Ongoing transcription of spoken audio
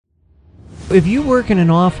if you work in an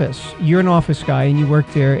office, you're an office guy and you work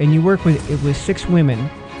there, and you work with 6 women,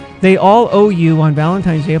 they all owe you on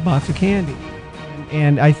Valentine's Day a box of candy.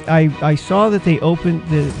 And I saw that they opened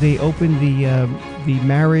the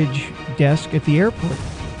marriage desk at the airport.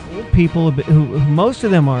 Old people who most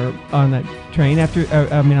of them are on that train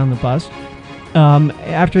on the bus.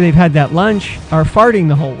 After they've had that lunch, are farting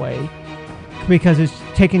the whole way because it's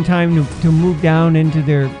taking time to move down into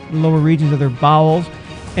their lower regions of their bowels,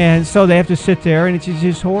 and so they have to sit there, and it's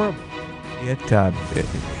just horrible.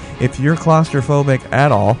 If you're claustrophobic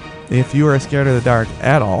at all, if you are scared of the dark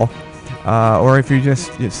at all, or if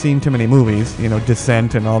you've seen too many movies,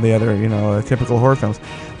 Descent and all the other, typical horror films,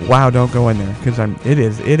 wow, don't go in there, because it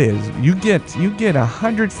is. You get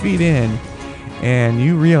 100 feet in, and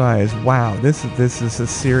you realize, wow, this is a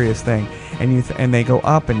serious thing, and they go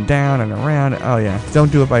up and down and around. Oh yeah,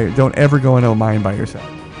 don't don't ever go into a mine by yourself.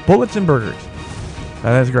 Bullets and burgers.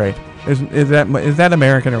 That's great. Is that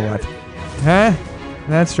American or what? Huh?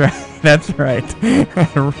 That's right. That's right.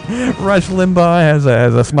 Rush Limbaugh has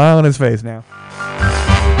a smile on his face now.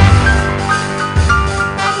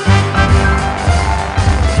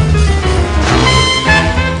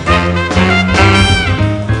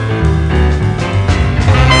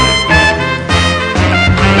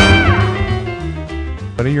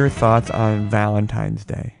 What are your thoughts on Valentine's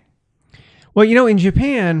Day? Well, in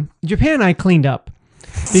Japan I cleaned up.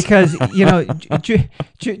 Because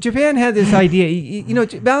Japan had this idea.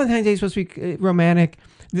 Valentine's Day is supposed to be romantic.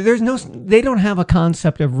 They don't have a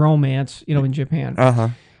concept of romance. In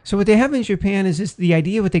Japan. So what they have in Japan is the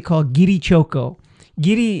idea of what they call giri choko.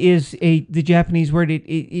 Giri is the Japanese word.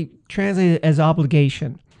 It translated as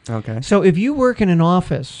obligation. Okay. So if you work in an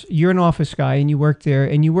office, you're an office guy and you work there,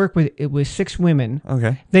 and you work with 6 women.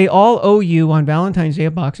 Okay. They all owe you on Valentine's Day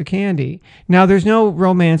a box of candy. Now there's no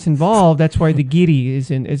romance involved. That's why the giri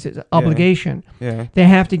is obligation. Yeah. They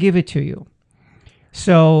have to give it to you.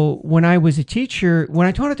 So when I was a teacher, when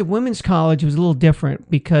I taught at the women's college, it was a little different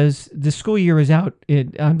because the school year was out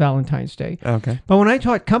on Valentine's Day. Okay. But when I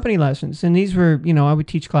taught company lessons, and these were, I would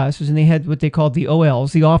teach classes, and they had what they called the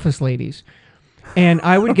OLs, the office ladies. And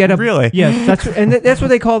I would get a really? Yes, that's what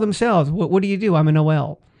they call themselves. What do you do? I'm an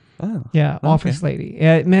OL. Oh, yeah, okay. Office lady.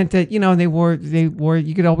 It meant that they wore.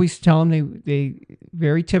 You could always tell them they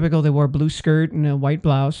very typical. They wore a blue skirt and a white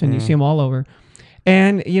blouse, and you see them all over.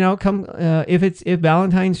 And if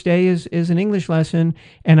Valentine's Day is an English lesson,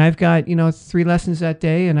 and I've got 3 lessons that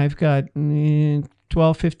day, and I've got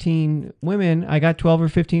 12, 15 women, I got 12 or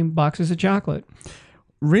 15 boxes of chocolate.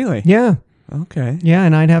 Really? Yeah. Okay. Yeah,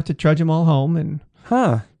 and I'd have to trudge them all home, and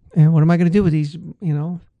and what am I going to do with these?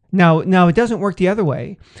 Now it doesn't work the other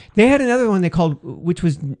way. They had another one they called, which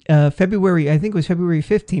was February. I think it was February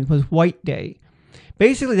 15th. Was White Day.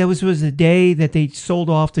 Basically, that was the day that they sold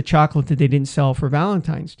off the chocolate that they didn't sell for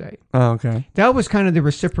Valentine's Day. Oh, okay. That was kind of the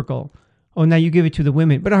reciprocal. Oh, now you give it to the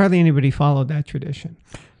women, but hardly anybody followed that tradition.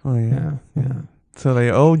 Oh yeah. Yeah. So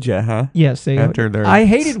they owed you, huh? Yes, they after owed. Their I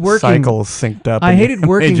hated working. Cycles synced up. I hated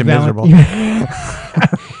working. Made you miserable.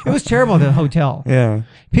 It was terrible at the hotel. Yeah.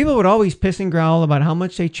 People would always piss and growl about how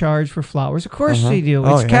much they charge for flowers. Of course they do.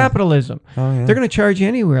 It's capitalism. Oh, yeah. They're going to charge you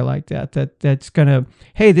anywhere like that. That's going to,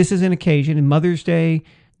 hey, this is an occasion. And Mother's Day,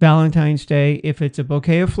 Valentine's Day, if it's a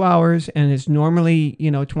bouquet of flowers and it's normally,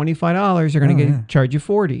 $25, they're going to charge you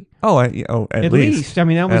 $40. At least. I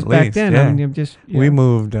mean, that was at back least, then. Yeah. I mean, just we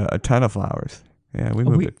moved a ton of flowers. Yeah, we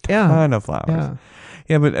moved a ton of flowers. Yeah.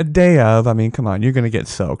 Yeah, but a day of, I mean, come on, you're going to get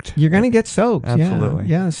soaked. You're going to get soaked. Absolutely.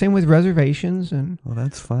 Yeah. Same with reservations and. Well,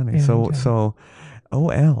 that's funny. And, so,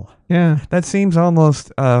 OL. Yeah. That seems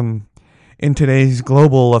almost in today's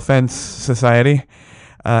global offense society.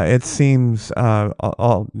 It seems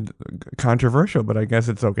all controversial, but I guess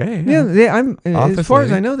it's okay. Yeah, as far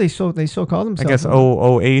as I know, they still call themselves. I guess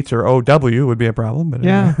OH or OW would be a problem, but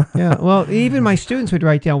yeah. Well, even my students would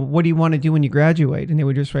write down, "What do you want to do when you graduate?" And they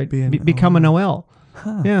would just write, "Become an OL."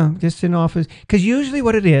 Huh. Yeah, just in office. Because usually,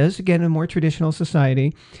 what it is, again, in a more traditional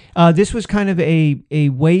society, this was kind of a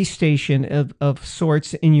way station of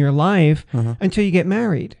sorts in your life until you get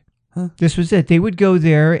married. Huh. This was it. They would go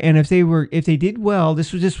there, and if they did well,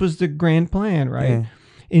 this was the grand plan, right? Yeah.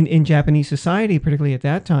 In Japanese society, particularly at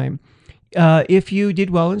that time, if you did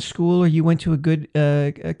well in school or you went to a good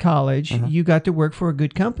college, you got to work for a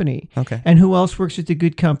good company. Okay. And who else works at the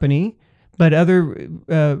good company but other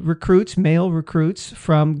male recruits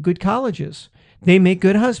from good colleges? They make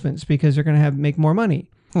good husbands because they're going to make more money.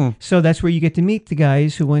 So that's where you get to meet the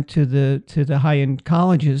guys who went to the high-end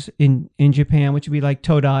colleges in Japan, which would be like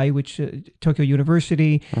Todai, which Tokyo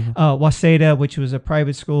University, Waseda, which was a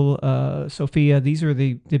private school, Sophia. These are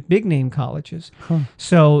the big name colleges.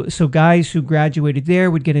 So guys who graduated there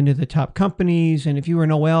would get into the top companies, and if you were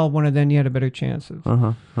an OL, one of them, you had a better chance of.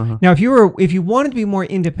 Now, if you wanted to be more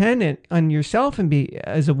independent on yourself and be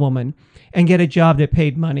as a woman and get a job that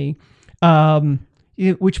paid money.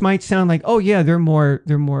 Which might sound like, oh yeah, they're more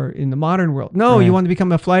in the modern world. No, you want to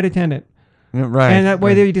become a flight attendant, right? And that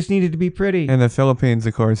way, they just needed to be pretty. In the Philippines,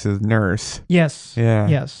 of course, is nurse. Yes. Yeah.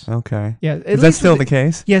 Yes. Okay. Yeah. Is that still the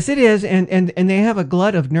case? Yes, it is, and they have a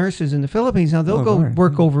glut of nurses in the Philippines now. They'll go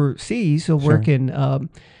work overseas. They'll work in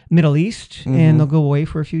Middle East, and they'll go away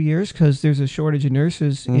for a few years because there's a shortage of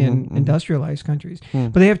nurses in industrialized countries.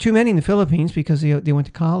 But they have too many in the Philippines because they went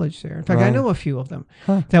to college there. In fact, I know a few of them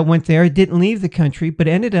that went there, didn't leave the country, but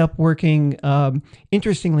ended up working,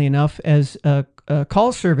 interestingly enough, as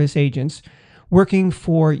call service agents working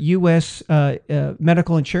for U.S.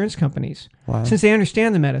 Medical insurance companies, since they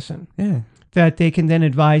understand the medicine. Yeah. That they can then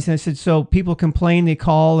advise. And I said, so people complain, they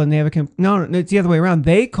call, and they have no, it's the other way around.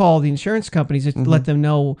 They call the insurance companies to let them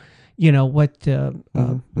know, what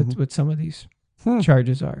some of these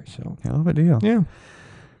charges are. So hell of a deal. Yeah.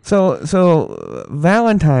 So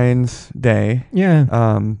Valentine's Day.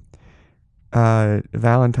 Yeah.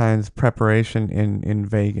 Valentine's preparation in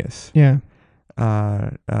Vegas. Yeah.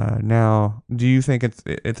 Now, do you think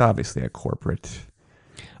it's obviously a corporate?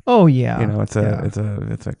 Oh yeah, it's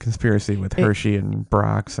a conspiracy with Hershey and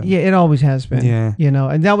Brock's. And, it always has been. Yeah,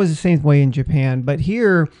 and that was the same way in Japan. But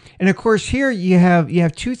here, and of course here you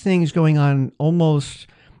have two things going on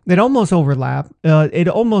that almost overlap. It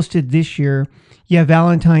almost did this year. You have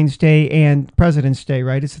Valentine's Day and President's Day,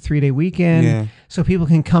 right? It's a 3-day weekend, so people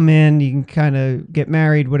can come in. You can kind of get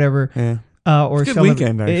married, whatever. Yeah. Or it's a good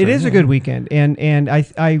weekend. Actually. It is a good weekend, and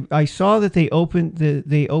I saw that they opened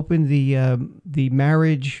the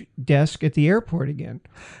marriage desk at the airport again.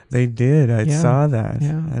 They did. I saw that.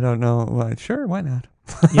 Yeah. I don't know. Well, sure, why not?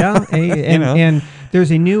 Yeah, and there's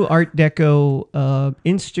a new Art Deco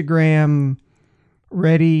Instagram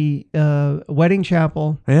ready wedding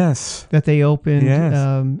chapel. Yes, that they opened.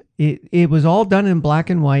 Yes. It was all done in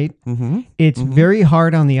black and white. It's very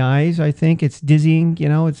hard on the eyes. I think it's dizzying.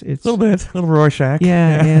 It's a little Rorschach.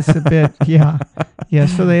 Yeah, it's a bit. Yeah.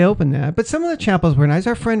 So they opened that, but some of the chapels were nice.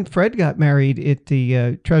 Our friend Fred got married at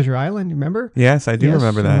the Treasure Island. Remember? Yes, I do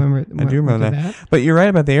remember that. I do remember that. But you're right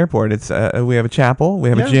about the airport. It's we have a chapel. We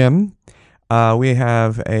have a gym. We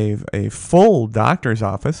have a full doctor's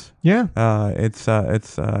office. Yeah. We're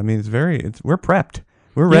prepped.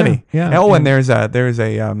 We're ready. Yeah. Oh, and there's a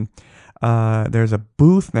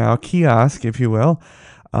booth now, kiosk, if you will,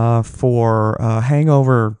 for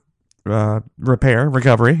hangover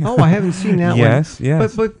recovery. Oh, I haven't seen that one. Yes.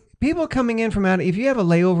 But people coming in from out, if you have a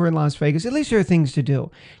layover in Las Vegas, at least there are things to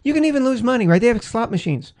do. You can even lose money, right? They have slot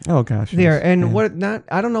machines. Oh gosh. There. Yes. And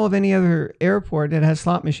I don't know of any other airport that has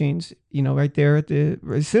slot machines, right there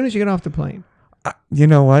as soon as you get off the plane. You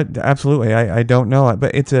know what? Absolutely. I don't know it,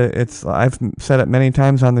 but I've said it many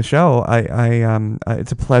times on the show.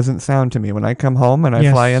 It's a pleasant sound to me when I come home and I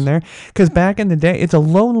fly in there, because back in the day, it's a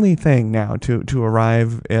lonely thing now to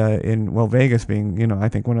arrive in Vegas being, I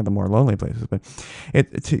think one of the more lonely places, but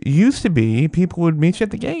it used to be people would meet you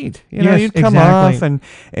at the gate. You'd come off and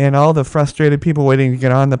all the frustrated people waiting to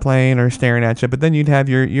get on the plane or staring at you, but then you'd have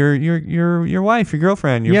your wife, your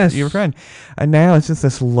girlfriend, your friend, and now it's just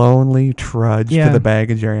this lonely trudge to the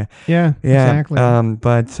baggage area. Yeah, exactly.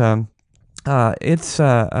 It's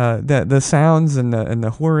the sounds and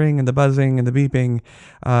the whirring and the buzzing and the beeping.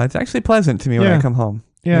 It's actually pleasant to me when I come home.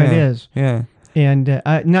 Yeah, it is. Yeah. And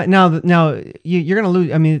now you're going to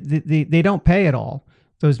lose. I mean, they don't pay at all.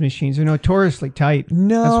 Those machines are notoriously tight.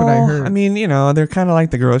 No, that's what I heard. I mean, they're kind of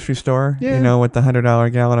like the grocery store. Yeah. With the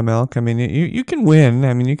 $100 gallon of milk. I mean, you can win.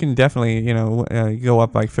 I mean, you can definitely go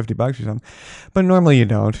up like $50 or something, but normally you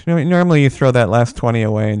don't. Normally you throw that last 20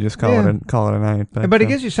 away and just call it a night. But it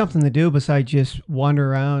gives you something to do besides just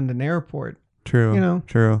wander around an airport. True.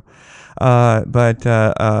 True. But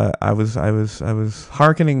I was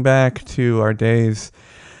hearkening back to our days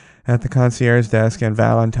at the concierge desk and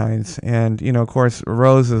Valentine's, and of course,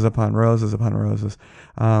 roses upon roses upon roses,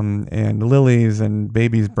 and lilies and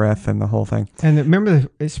baby's breath and the whole thing. And remember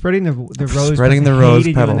spreading the rose, spreading the rose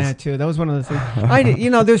petals. Doing that too. That was one of the things.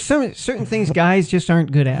 There's certain things guys just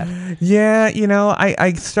aren't good at. Yeah,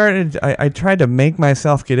 I tried to make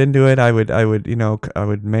myself get into it. I would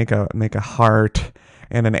make a heart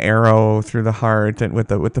and an arrow through the heart, and with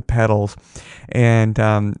the petals, and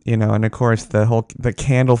and of course the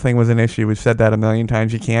candle thing was an issue. We've said that a million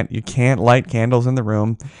times. You can't light candles in the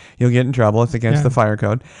room. You'll get in trouble. It's against the fire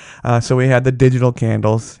code. So we had the digital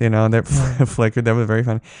candles, that flickered. That was very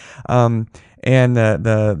funny. And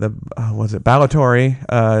the was it Balatori,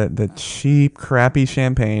 the cheap, crappy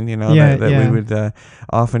champagne, that we would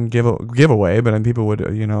often give away, but then people would,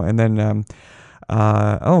 and then,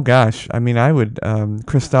 oh gosh, I mean, I would,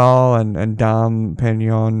 Cristal and Dom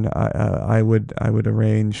Pignon, I would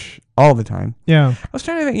arrange all the time. Yeah. I was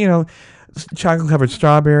trying to think, chocolate-covered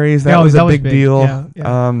strawberries, that was a big deal.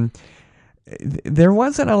 Yeah. There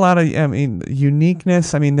wasn't a lot of,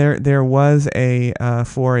 uniqueness. I mean, there was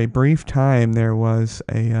for a brief time, there was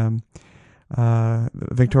a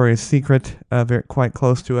Victoria's Secret quite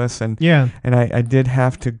close to us, and I did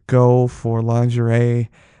have to go for lingerie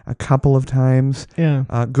a couple of times. Yeah.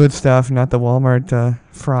 Good stuff, not the Walmart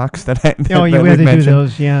frocks that I we had to do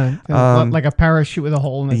those, like a parachute with a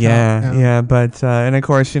hole in the top. Yeah, but and of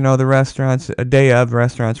course, the restaurants, a day of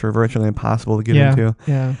restaurants were virtually impossible to get into.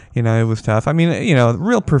 Yeah. It was tough. I mean,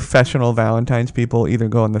 real professional Valentine's people either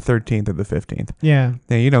go on the 13th or the 15th. Yeah.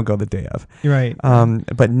 You don't go the day of. You're right.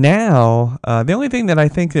 But now, the only thing that I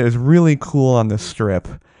think that is really cool on the Strip,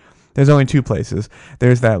 there's only two places.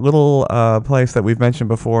 There's that little place that we've mentioned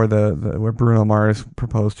before, the where Bruno Mars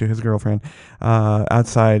proposed to his girlfriend,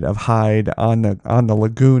 outside of Hyde on the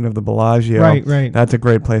lagoon of the Bellagio. Right. That's a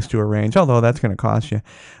great place to arrange, although that's going to cost you.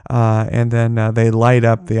 And then they light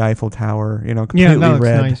up the Eiffel Tower, completely that looks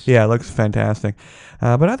red. Nice. Yeah, it looks fantastic.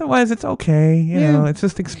 But otherwise, it's okay. It's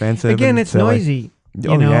just expensive. Again, it's silly. Noisy.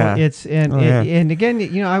 It's and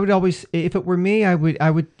again, I would always, if it were me, I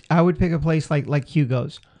would pick a place like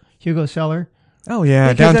Hugo's Cellar. Oh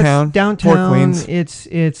yeah, because downtown, Fort Queens. It's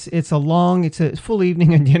a full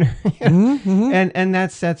evening of dinner, and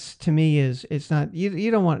that's to me it's not you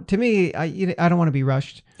don't want, to me I don't want to be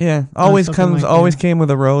rushed. Yeah, always came with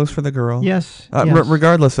a rose for the girl. Yes,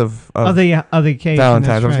 regardless of the occasion.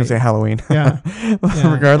 Valentine's, I was going to say Halloween. Yeah,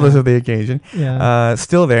 regardless of the occasion. Yeah,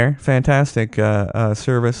 still there. Fantastic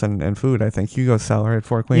service and food. I think Hugo's Cellar at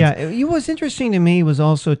Fort Queens. Yeah, it was interesting to me was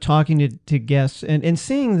also talking to guests and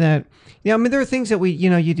seeing that. Yeah, I mean, there are things that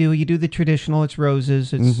you do the traditional. It's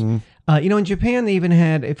roses. It's in Japan they even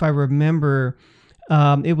had, if I remember,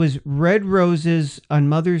 it was red roses on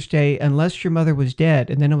Mother's Day unless your mother was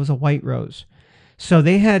dead, and then it was a white rose. So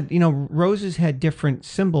they had, roses had different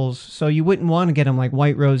symbols, so you wouldn't want to get them like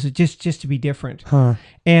white roses just to be different. Huh.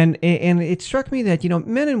 And it struck me that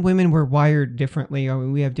men and women were wired differently. I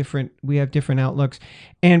mean, we have different outlooks,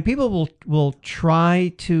 and people will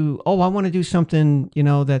try to I want to do something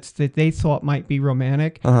that they thought might be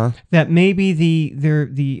romantic, that maybe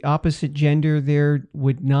the opposite gender there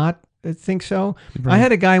would not think so. Right. I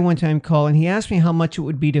had a guy one time call and he asked me how much it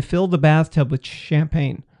would be to fill the bathtub with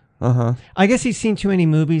champagne. I guess he's seen too many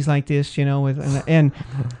movies like this, and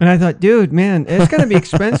I thought, dude, man, it's going to be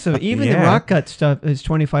expensive. Even the rock cut stuff is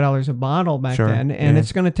 $25 a bottle back then, and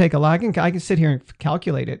it's going to take a lot. I can sit here and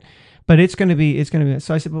calculate it, but it's going to be.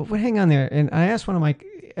 So I said, well, hang on there, and I asked one of the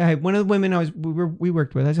women we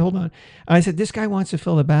worked with. I said, hold on. I said, this guy wants to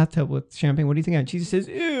fill the bathtub with champagne. What do you think? And she says,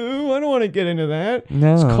 ew, I don't want to get into that.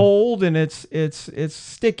 No. It's cold and it's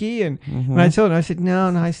sticky. And when I told her, I said,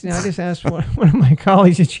 no. I just asked one of my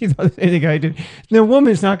colleagues, and she thought the guy did. The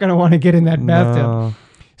woman's not going to want to get in that bathtub. No.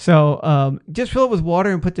 So just fill it with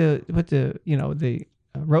water and put the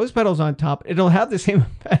rose petals on top. It'll have the same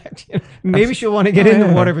effect. Maybe she'll want to get in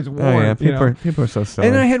the water if it's warm. Oh, yeah. People are so silly.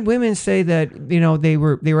 And then I had women say that they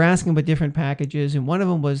were asking about different packages, and one of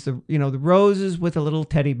them was the roses with a little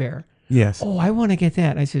teddy bear. Yes. Oh, I want to get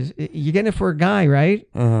that. I says, you're getting it for a guy, right?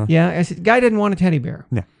 Yeah. I said, guy didn't want a teddy bear.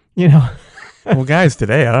 Yeah. Well, guys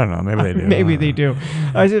today, I don't know. Maybe they do. Maybe they do.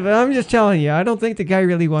 I said, but I'm just telling you, I don't think the guy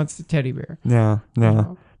really wants the teddy bear. No.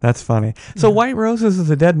 That's funny. So white roses is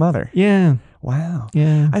a dead mother. Yeah. Wow.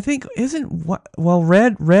 Yeah. I think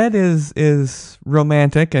red is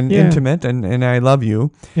romantic and intimate and I love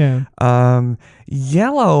you. Yeah.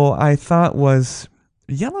 Yellow I thought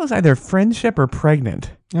yellow's either friendship or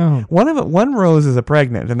pregnant. Oh. One rose is a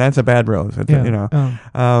pregnant, and that's a bad rose. And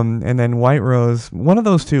then white rose, one of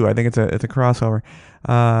those two. I think it's a crossover.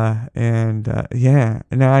 And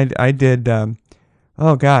I did.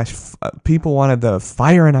 Oh gosh, people wanted the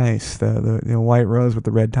fire and ice, the white rose with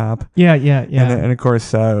the red top. Yeah. And of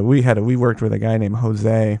course, we worked with a guy named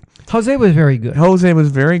Jose. Jose was very good. We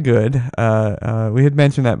had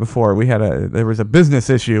mentioned that before. There was a business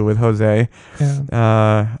issue with Jose,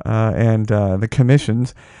 and the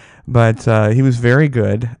commissions, but he was very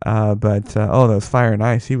good. But those fire and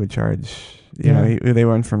ice, he would charge You know, they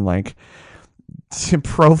went from like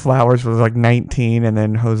Pro Flowers was like 19, and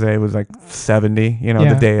then Jose was like 70. You know,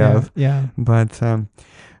 the day of. Yeah. But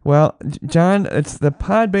well, John, it's the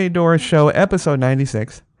Pod Bay Doors Show, episode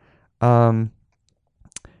 96.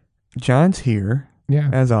 John's here,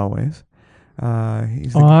 as always.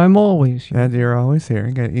 I'm always here. You're always here.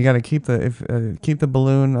 You got to keep the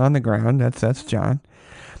balloon on the ground. That's John.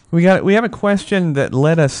 We have a question that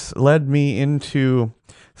led me into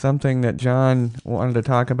something that John wanted to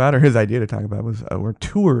talk about, or his idea to talk about, were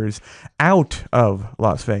tours out of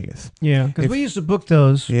Las Vegas. Yeah, because we used to book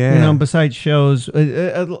those. Yeah. You know, besides shows,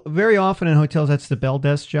 very often in hotels that's the bell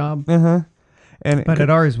desk job. But at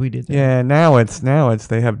ours we did that. Yeah, now it's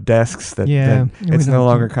they have desks that it's no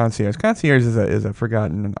longer concierge. Concierge is a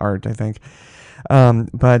forgotten art, I think.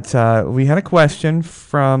 But we had a question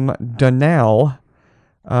from Donnell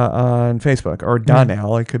on Facebook, or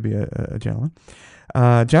Donnell. It could be a gentleman.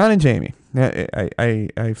 John and Jamie.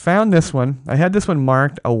 I found this one. I had this one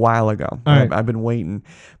marked a while ago. Right. I've been waiting,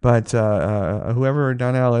 but whoever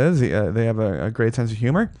Donnell is, they have a great sense of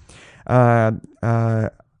humor.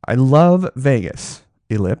 I love Vegas.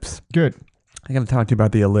 Ellipse. Good. I'm going to talk to you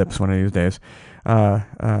about the ellipse one of these days,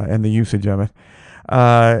 and the usage of it.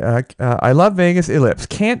 I love Vegas. Ellipse.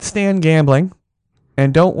 Can't stand gambling,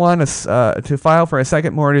 and don't want to file for a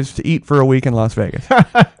second mortgage to eat for a week in Las Vegas.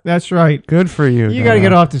 That's right. Good for you. You got to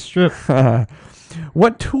get off the strip.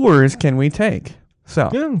 What tours can we take? So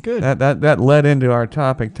good. That led into our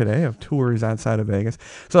topic today of tours outside of Vegas.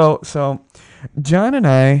 So John and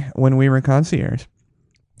I, when we were concierge,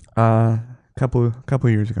 couple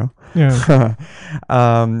years ago. Yeah.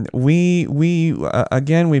 We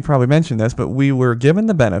again, we probably mentioned this, but we were given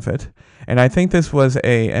the benefit, and I think this was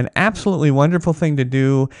an absolutely wonderful thing to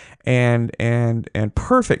do, and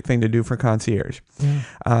perfect thing to do for concierge.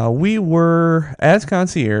 Yeah. We were, as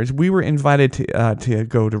concierge, we were invited to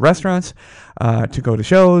go to restaurants, to go to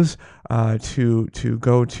shows, to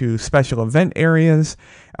go to special event areas,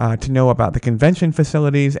 to know about the convention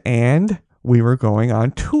facilities, and we were going on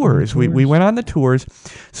tours. We went on the tours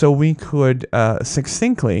so we could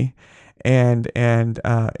succinctly and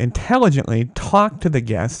intelligently talk to the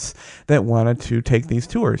guests that wanted to take these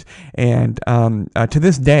tours. And to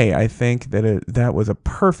this day, I think that was a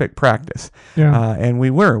perfect practice. Yeah. And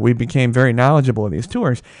we became very knowledgeable of these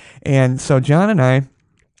tours. And so John and I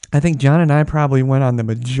think John and I probably went on the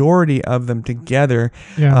majority of them together.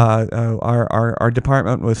 Yeah. Our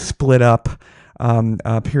department was split up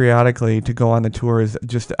periodically to go on the tours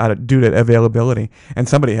just due to availability, and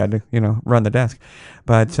somebody had to run the desk.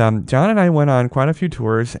 But John and I went on quite a few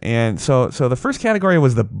tours, and so the first category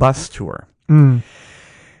was the bus tour. And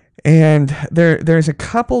there's a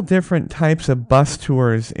couple different types of bus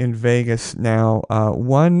tours in Vegas now.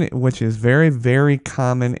 One which is very, very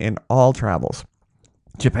common in all travels: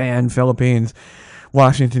 Japan, Philippines,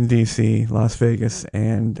 Washington, D.C., Las Vegas,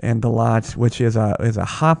 and the lot, which is a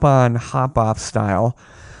hop-on, hop-off style.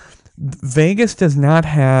 Vegas does not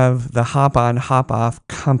have the hop-on, hop-off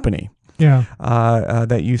company. Yeah.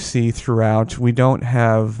 That you see throughout. We don't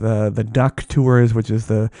have the duck tours, which is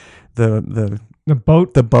the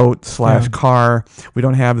boat / car. We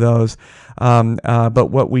don't have those.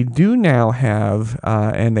 But what we do now have,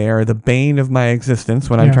 and they are the bane of my existence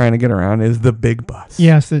when I'm trying to get around, is the big bus.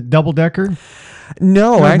 Yes, the double-decker.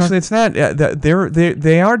 No, actually, it's not.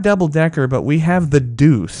 They are double decker, but we have the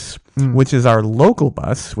Deuce, which is our local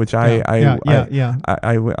bus, which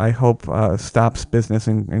I hope stops business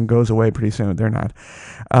and goes away pretty soon. They're not,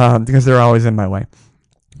 because they're always in my way.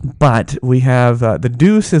 But we have the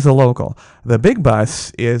Deuce is a local. The big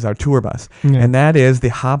bus is our tour bus, and that is the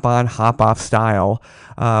hop on, hop off style,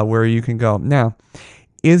 where you can go. Now,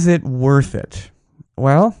 is it worth it?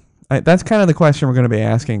 Well, that's kind of the question we're going to be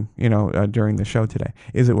asking, during the show today.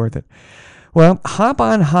 Is it worth it? Well, hop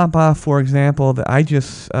on, hop off, for example, that I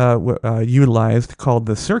just utilized, called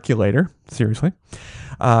the Circulator, seriously,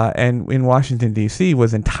 and in Washington, D.C.,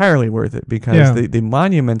 was entirely worth it because the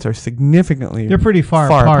monuments are significantly They're pretty far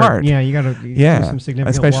apart. Yeah, you got to do some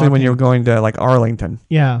significant especially walking. when you're going to like Arlington.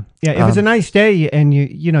 Yeah. If it's a nice day and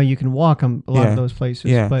you can walk a lot of those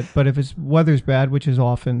places. Yeah. But if it's weather's bad, which is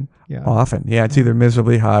often. It's either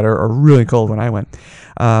miserably hot or really cold when I went.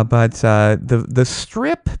 But the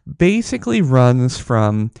strip basically runs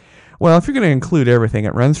from, well, if you're going to include everything,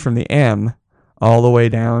 it runs from the M all the way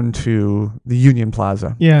down to the Union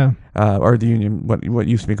Plaza. Yeah. Or the Union, what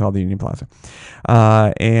used to be called the Union Plaza,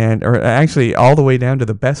 or actually all the way down to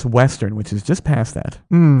the Best Western, which is just past that.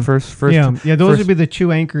 First, yeah. Those would be the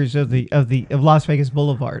two anchors of Las Vegas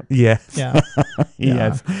Boulevard. Yes. Yeah.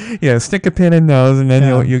 Yes. Yeah. Stick a pin in those, and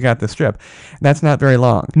then you got the strip. That's not very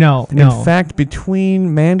long. No. In fact,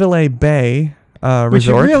 between Mandalay Bay. Which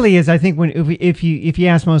resort. it really is, I think, if you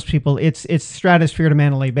ask most people, it's Stratosphere to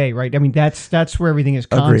Mandalay Bay, right? I mean, that's where everything is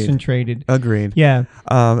concentrated. Agreed. Yeah.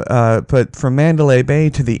 But from Mandalay Bay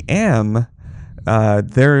to the M,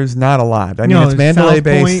 there's not a lot. I mean, it's Mandalay South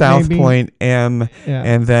Bay, Point, South maybe. Point, M,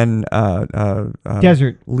 and then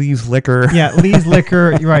Desert. Lee's Liquor. Yeah, Lee's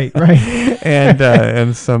Liquor. Right.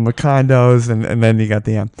 and some condos, and then you got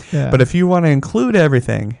the M. Yeah. But if you want to include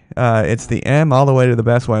everything, it's the M all the way to the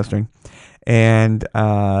Best Western. And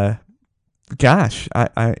gosh,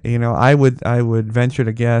 I would venture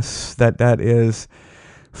to guess that is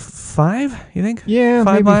 5. You think? Yeah,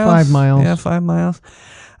 5 maybe miles? 5 miles. Yeah, 5 miles.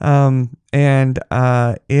 And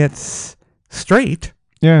it's straight.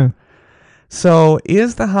 Yeah. So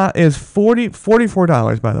is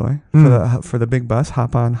 $44, by the way, for the big bus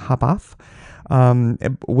hop on hop off,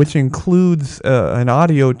 which includes an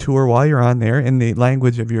audio tour while you're on there in the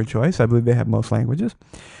language of your choice. I believe they have most languages.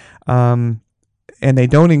 And they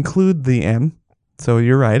don't include the M, so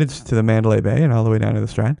you're right. It's to the Mandalay Bay and all the way down to the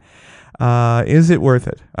Strat. Is it worth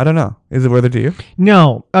it? I don't know. Is it worth it to you?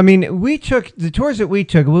 No. I mean, the tours that we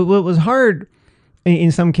took. What was hard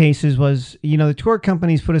in some cases was, the tour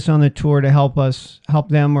companies put us on the tour to help us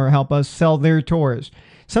sell their tours.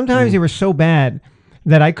 Sometimes they were so bad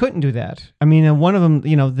that I couldn't do that. I mean, one of them,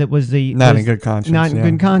 that was in good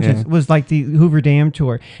conscience. Was like the Hoover Dam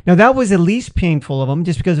tour. Now, that was the least painful of them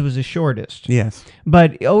just because it was the shortest. Yes.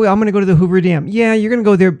 But, I'm going to go to the Hoover Dam. Yeah, you're going to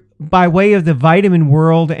go there by way of the Vitamin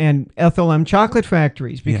World and FLM chocolate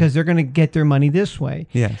factories because they're going to get their money this way.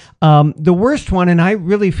 Yes. The worst one, and I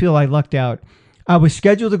really feel I lucked out, I was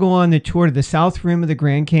scheduled to go on the tour to the South Rim of the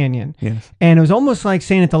Grand Canyon. Yes. And it was almost like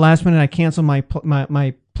saying at the last minute I canceled my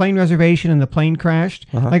plane reservation and the plane crashed.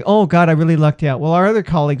 Like, oh, God, I really lucked out. Well, our other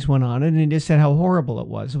colleagues went on it and they just said how horrible it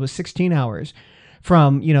was. It was 16 hours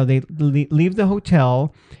from, they leave the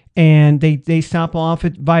hotel and they stop off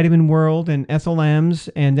at Vitamin World and SLM's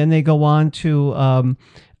and then they go on to,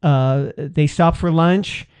 they stop for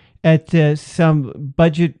lunch at some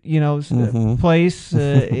budget, place,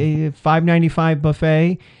 a $5.95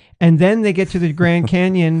 buffet. And then they get to the Grand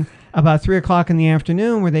Canyon about 3:00 in the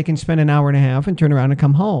afternoon where they can spend an hour and a half and turn around and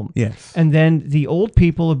come home. Yes. And then the old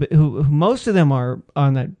people who most of them are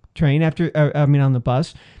on that train on the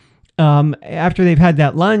bus, after they've had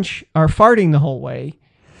that lunch are farting the whole way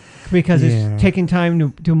because it's taking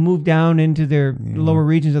time to move down into their lower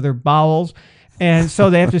regions of their bowels. And so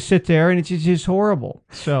they have to sit there, and it's just horrible.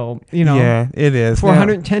 So, Yeah, it is. For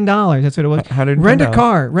 $110, that's what it was. Rent a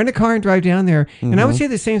car and drive down there. And I would say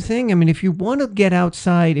the same thing. I mean, if you want to get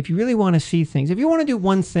outside, if you really want to see things, if you want to do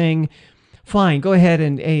one thing, fine, go ahead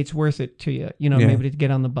and, hey, it's worth it to you, maybe to get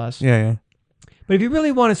on the bus. Yeah. But if you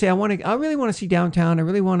really want to say, I really want to see downtown, I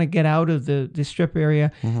really want to get out of the strip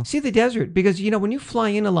area, see the desert. Because, when you fly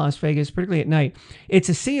into Las Vegas, particularly at night, it's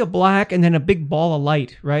a sea of black and then a big ball of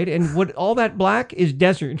light, right? And all that black is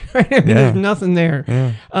desert, right? I mean, there's nothing there.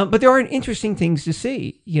 Yeah. But there are interesting things to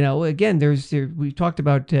see. Again, we talked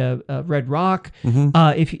about Red Rock.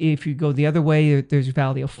 If you go the other way, there's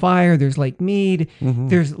Valley of Fire, there's Lake Mead.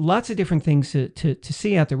 There's lots of different things to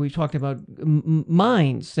see out there. We've talked about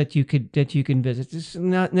mines that you can visit.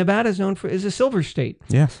 Nevada's known as a silver state.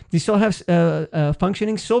 Yes. They still have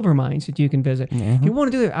functioning silver mines that you can visit. If you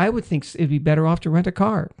want to do it, I would think it'd be better off to rent a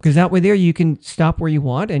car because that way there you can stop where you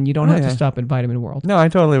want and you don't have to stop at Vitamin World. No, I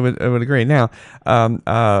totally would agree. Now,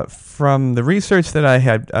 from the research that I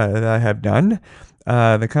have done,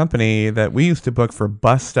 the company that we used to book for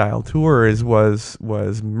bus style tours was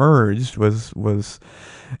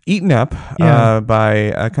eaten up by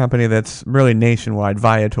a company that's really nationwide,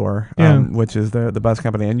 Viator, which is the bus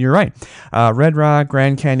company. And you're right. Red Rock,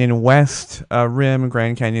 Grand Canyon West Rim,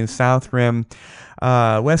 Grand Canyon South Rim,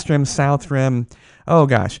 West Rim, South Rim. Oh,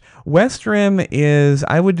 gosh. West Rim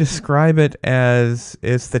I would describe it as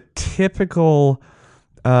it's the typical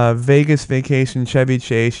Vegas vacation Chevy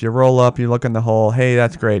Chase. You roll up, you look in the hole. Hey,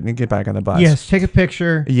 that's great, and you get back on the bus. Yes, take a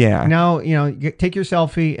picture. Yeah. Now take your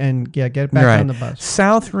selfie and get back on the bus.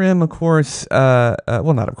 South Rim, of course. Not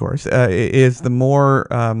of course. Is the more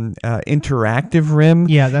interactive rim.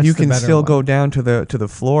 Yeah, that's you the can better still one. go down to the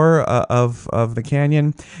floor of the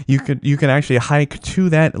canyon. You can actually hike to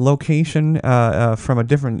that location from a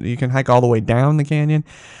different. You can hike all the way down the canyon.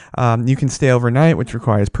 You can stay overnight, which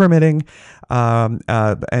requires permitting.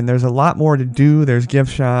 And there's a lot more to do. There's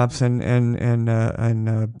gift shops and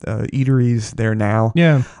eateries there now.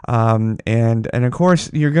 Yeah. And of course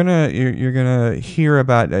you're gonna hear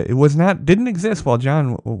about didn't exist while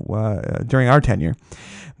John during our tenure.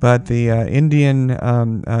 But the Indian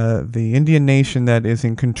nation that is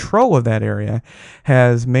in control of that area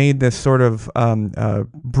has made this sort of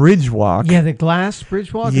bridge walk. Yeah, the glass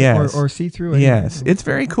bridge walk, yes. or see-through. Yes, it's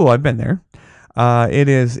very cool. I've been there. It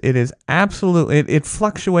is absolutely. It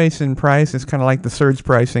fluctuates in price. It's kind of like the surge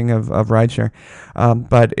pricing of rideshare,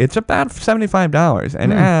 but it's about $75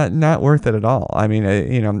 and not worth it at all. I mean,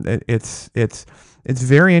 it's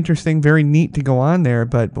very interesting, very neat to go on there,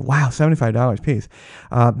 but wow, $75 piece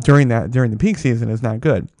during the peak season is not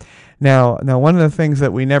good. Now, one of the things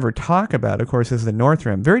that we never talk about, of course, is the North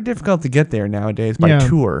Rim. Very difficult to get there nowadays by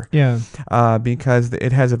tour, because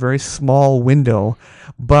it has a very small window.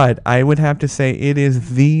 But I would have to say it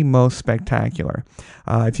is the most spectacular.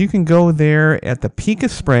 If you can go there at the peak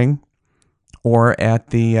of spring, or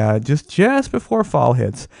at the just before fall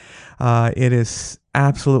hits, it is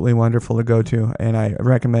absolutely wonderful to go to, and I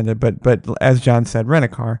recommend it. But as John said, rent a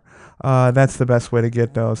car. That's the best way to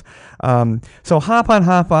get those. So hop on,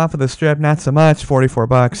 hop off of the Strip, not so much.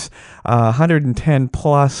 $44, 110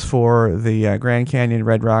 plus for the Grand Canyon,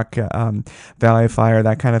 Red Rock, Valley of Fire,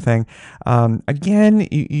 that kind of thing. Again,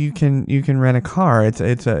 you can rent a car. It's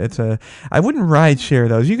a. I wouldn't ride share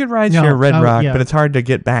those. You could ride share Red Rock, but it's hard to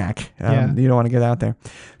get back. You don't want to get out there.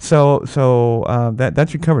 So that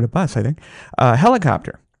should cover the bus, I think.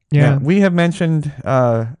 Helicopter. Yeah, we have mentioned.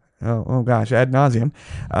 Oh gosh, ad nauseum.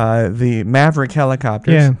 The Maverick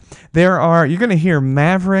helicopters. Yeah. You're going to hear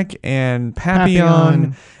Maverick and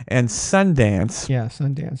Papillon and Sundance. Yeah,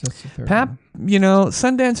 Sundance. That's the third one.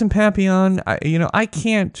 Sundance and Papillon. I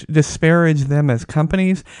can't disparage them as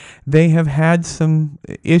companies. They have had some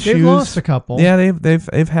issues. They've lost a couple. Yeah,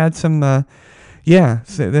 they've had some.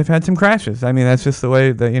 So they've had some crashes. I mean, that's just the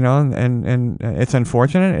way that and it's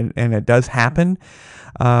unfortunate, and it does happen.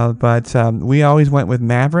 But we always went with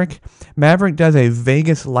Maverick. Maverick does a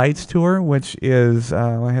Vegas Lights tour, which is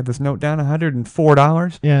I had this note down,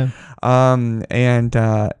 $104. Yeah. And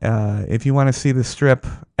if you want to see the Strip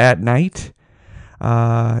at night,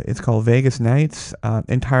 it's called Vegas Nights.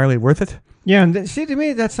 Entirely worth it. Yeah, and see, to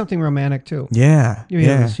me, that's something romantic too. Yeah, you're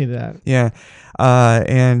able to see that. Yeah,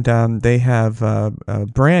 and they have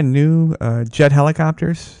brand new jet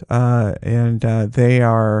helicopters, and they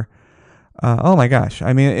are. Oh my gosh!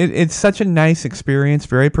 I mean, it's such a nice experience,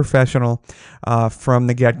 very professional from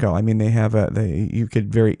the get-go. I mean, they have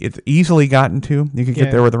it's easily gotten to. You can get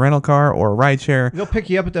there with a rental car or a rideshare. They'll pick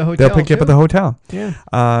you up at the hotel. They'll pick you up at the hotel.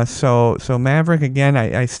 Yeah. So Maverick again,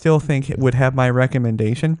 I still think it would have my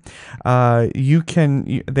recommendation.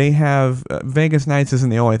 They have Vegas Nights isn't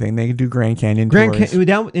the only thing. They do Grand Canyon tours.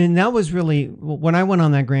 That was really when I went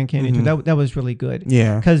on that Grand Canyon tour. That was really good.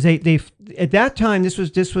 Yeah. Because they at that time this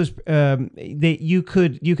was. You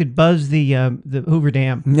could buzz the Hoover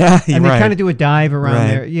Dam. Yeah, and they kind of do a dive around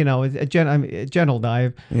there, a gentle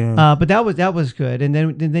dive. Yeah. But that was good. And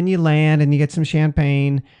then you land and you get some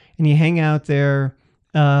champagne and you hang out there,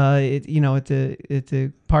 at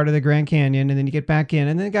the part of the Grand Canyon, and then you get back in,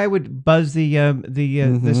 and then the guy would buzz the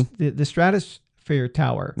stratosphere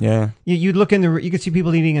tower. Yeah. You'd look you could see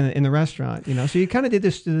people eating in the restaurant. So you kind of did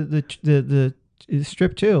this the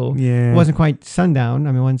Strip too. Yeah. It wasn't quite sundown.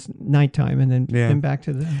 I mean, once nighttime, and then back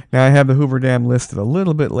to the. Now I have the Hoover Dam listed a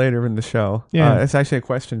little bit later in the show. Yeah. It's actually a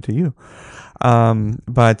question to you.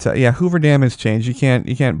 But Hoover Dam has changed. You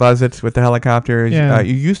can't buzz it with the helicopters. Yeah.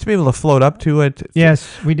 You used to be able to float up to it.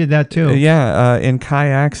 Yes, we did that too. In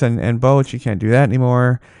kayaks and boats, you can't do that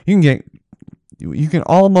anymore. You can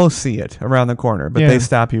almost see it around the corner, but they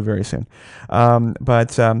stop you very soon.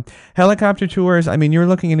 But helicopter tours, I mean, you're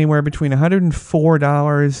looking anywhere between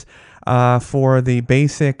 $104 for the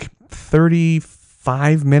basic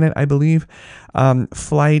 35-minute, I believe,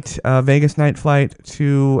 flight, Vegas night flight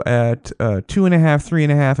to 2.5,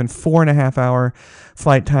 3.5, and 4.5 hour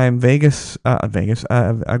flight time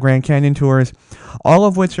Grand Canyon tours, all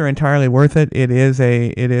of which are entirely worth it. It is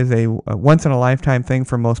a once in a lifetime thing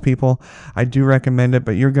for most people. I do recommend it,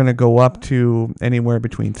 but you're going to go up to anywhere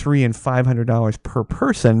between $300 and $500 per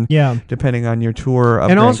person, depending on your tour of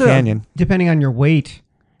Grand Canyon. Depending on your weight.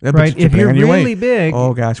 Right, if you're really big.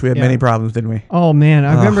 Oh gosh, we had many problems, didn't we? Oh man,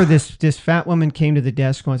 I remember this fat woman came to the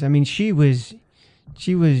desk once. I mean, she was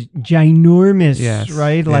ginormous, Yes,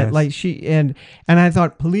 right? yes. Like she and I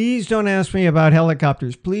thought, please don't ask me about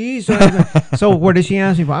helicopters. Please don't. So what does she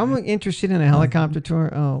ask me about? I'm interested in a helicopter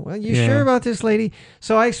tour. Oh, well, you sure about this, lady?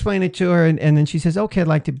 So I explained it to her, and then she says, okay, I'd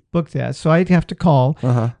like to book that. So I'd have to call,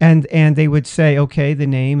 and they would say, okay, the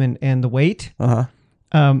name and the weight.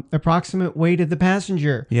 Approximate weight of the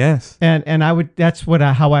passenger. Yes. And I would, that's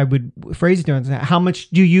how I would phrase it. How much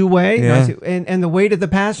do you weigh? Yeah. And, I said, and the weight of the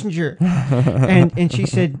passenger. and she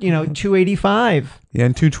said, 285. Yeah,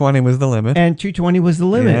 and 220 was the limit. And 220 was the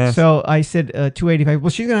limit. Yes. So I said 285. Well,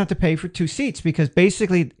 she's going to have to pay for 2 seats because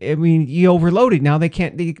basically, I mean, you overloaded. Now they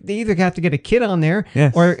can't, they either have to get a kid on there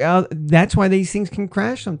or that's why these things can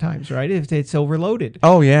crash sometimes, right? If it's overloaded.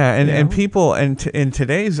 Oh, yeah. And people, in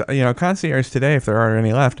today's, concierge today, if there are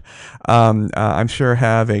any left, I'm sure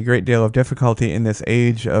have a great deal of difficulty in this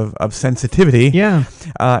age of sensitivity. Yeah.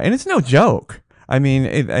 And it's no joke. I mean,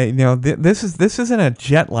 this isn't a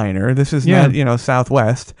jetliner. This is not,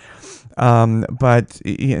 Southwest. But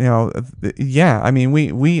I mean,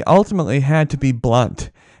 we ultimately had to be blunt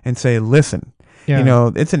and say, listen,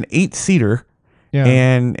 it's an 8-seater. Yeah.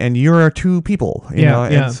 And you're 2 people,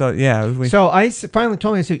 and so so I finally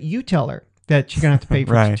told her, I said, you tell her that she's gonna have to pay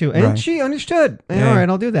for it too, and she understood. All right,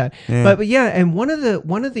 I'll do that. But and one of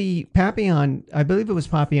the Papillon, I believe it was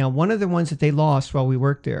Papillon, one of the ones that they lost while we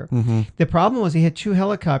worked there. The problem was they had 2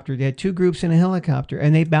 helicopters. They had 2 groups in a helicopter,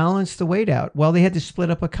 and they balanced the weight out. Well, they had to split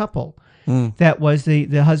up a couple. That was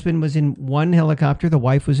the husband was in one helicopter, the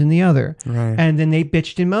wife was in the other, and then they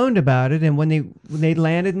bitched and moaned about it. And when they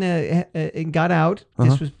landed and got out,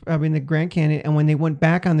 this was probably in the Grand Canyon, and when they went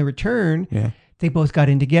back on the return, they both got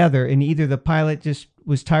in together, and either the pilot just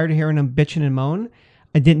was tired of hearing them bitching and moan,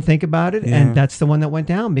 I didn't think about it, and that's the one that went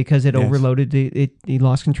down because it overloaded. He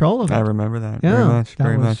lost control of it. I remember that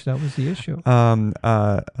very much. That was the issue.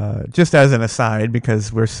 Just as an aside,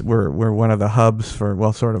 because we're one of the hubs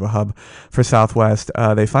sort of a hub for Southwest.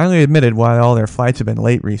 They finally admitted why all their flights have been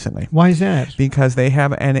late recently. Why is that? Because they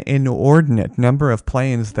have an inordinate number of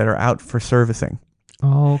planes that are out for servicing.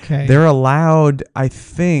 Oh, okay. They're allowed, I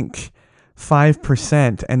think,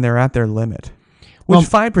 5%, and they're at their limit. Which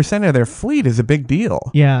 5% of their fleet is a big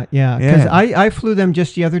deal. Yeah. Because I flew them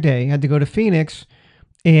just the other day. I had to go to Phoenix,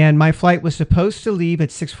 and my flight was supposed to leave at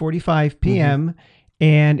 6:45 p.m.,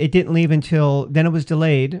 and it didn't leave until then. It was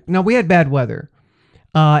delayed. Now, we had bad weather,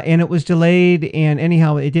 and it was delayed, and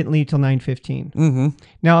anyhow, it didn't leave till 9:15.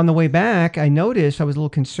 Now, on the way back, I noticed, I was a little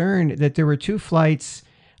concerned that there were 2 flights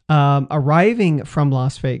arriving from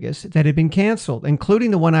Las Vegas that had been canceled,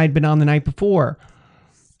 including the one I'd been on the night before.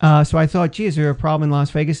 So I thought, gee, is there a problem in Las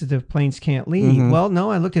Vegas that the planes can't leave? Well, no,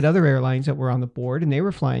 I looked at other airlines that were on the board, and they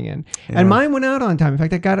were flying in. And mine went out on time. In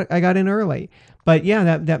fact, I got in early. But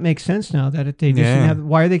yeah, that makes sense now that they just didn't have.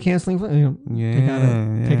 Why are they canceling? They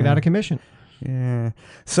gotta take it out of commission. Yeah.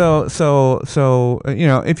 So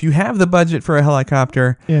if you have the budget for a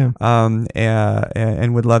helicopter,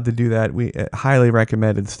 and would love to do that, we highly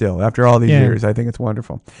recommend it still. After all these years, I think it's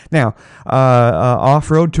wonderful. Now,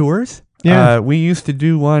 off-road tours. We used to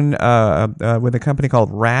do one with a company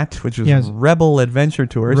called RAT, which was Rebel Adventure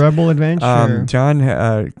Tours. Rebel Adventure.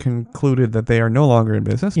 John concluded that they are no longer in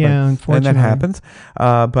business. Unfortunately. And that happens.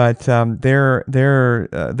 But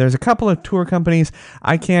there's a couple of tour companies.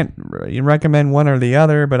 I can't recommend one or the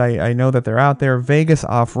other, but I know that they're out there. Vegas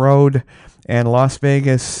Off-Road and Las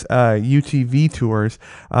Vegas UTV tours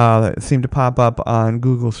seem to pop up on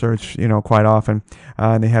Google search, quite often.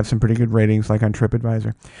 And they have some pretty good ratings, like on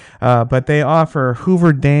TripAdvisor. But they offer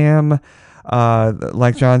Hoover Dam,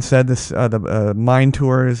 like John said, the mine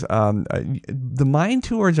tours. The mine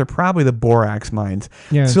tours are probably the borax mines.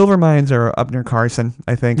 Silver mines are up near Carson,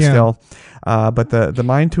 I think, still. But the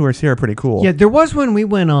mine tours here are pretty cool. Yeah, there was one we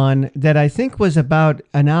went on that I think was about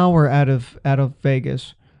an hour out of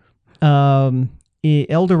Vegas. El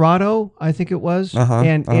Dorado, I think it was,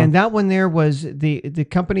 and that one there was the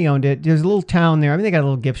company owned it. There's a little town there. I mean, they got a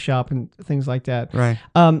little gift shop and things like that. Right.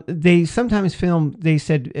 They sometimes film. They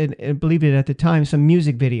said, and believed it at the time, some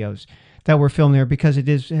music videos that were filmed there because it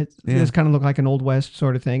does kind of look like an Old West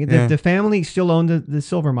sort of thing. The family still owned the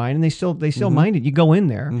silver mine, and they still mined it. You go in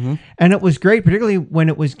there, and it was great, particularly when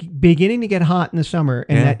it was beginning to get hot in the summer,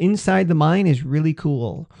 and that inside the mine is really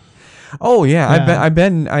cool. Oh yeah, I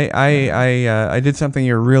did something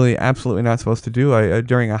you're really absolutely not supposed to do.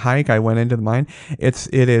 During a hike, I went into the mine. It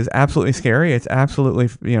is absolutely scary. It's absolutely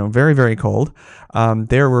very, very cold.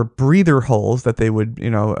 There were breather holes that they would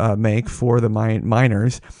make for the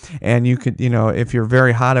miners, and you could if you're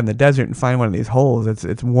very hot in the desert and find one of these holes,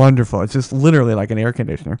 it's wonderful. It's just literally like an air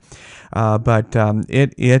conditioner. But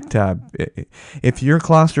if you're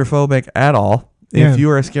claustrophobic at all, If you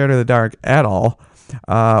are scared of the dark at all,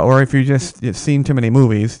 or if you've seen too many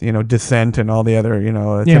movies, Descent and all the other,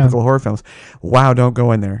 typical horror films, wow, don't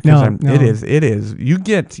go in there. No. It is. You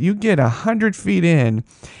get 100 feet in,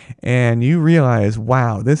 and you realize,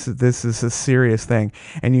 wow, this is a serious thing.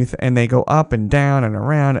 And they go up and down and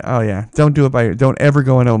around. Oh yeah, don't do it don't ever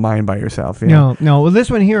go into a mine by yourself. No. Well, this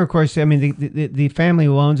one here, of course, I mean, the family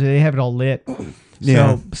who owns it, they have it all lit.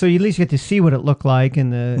 Yeah. So you at least get to see what it looked like,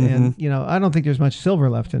 and I don't think there's much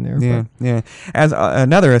silver left in there. Yeah, yeah. As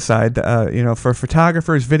another aside, for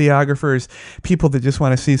photographers, videographers, people that just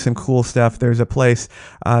want to see some cool stuff, there's a place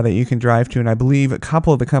that you can drive to, and I believe a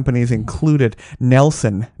couple of the companies included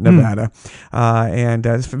Nelson, Nevada, and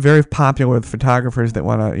it's very popular with photographers that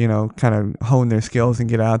want to, kind of hone their skills and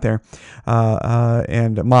get out there,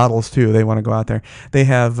 and models too. They want to go out there. They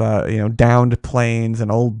have downed planes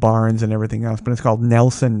and old barns and everything else, but it's called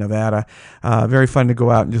Nelson, Nevada. Very fun to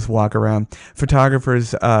go out and just walk around.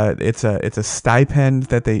 Photographers, it's a stipend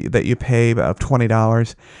that you pay of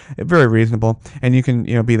 $20. Very reasonable, and you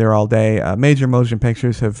can be there all day. Major motion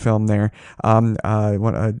pictures have filmed there. Not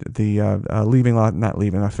Leaving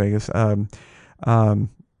Las Vegas.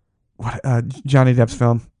 Johnny Depp's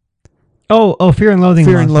film. Oh, Fear and Loathing.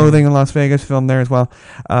 Fear and Loathing in Las Vegas, filmed there as well,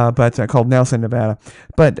 but called Nelson, Nevada.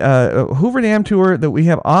 But Hoover Dam tour that we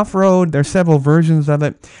have off-road, there's several versions of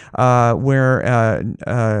it where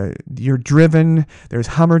you're driven. There's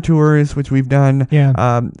Hummer tours, which we've done.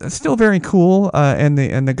 Yeah. Still very cool, and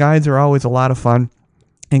the guides are always a lot of fun.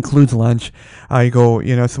 Includes lunch. You go,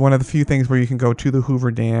 it's one of the few things where you can go to the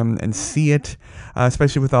Hoover Dam and see it,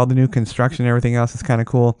 especially with all the new construction and everything else. It's kind of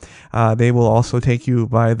cool. They will also take you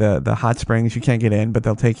by the hot springs. You can't get in, but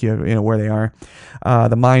they'll take you, where they are.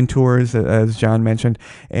 The mine tours, as John mentioned,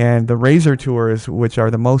 and the razor tours, which are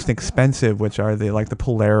the most expensive, which are the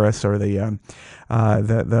Polaris or the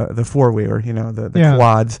four-wheeler, the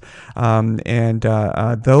quads, and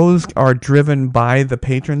those are driven by the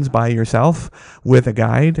patrons, by yourself, with a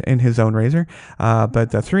guide in his own razor.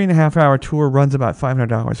 But the 3.5-hour tour runs about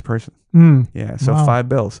 $500 a person. Yeah, so wow.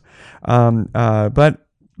 $5. But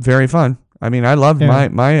very fun. I mean, I loved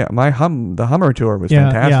the Hummer tour was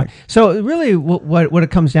fantastic. Yeah. So really, what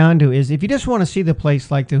it comes down to is if you just want to see the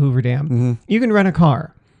place like the Hoover Dam, you can rent a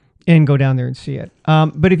car and go down there and see it.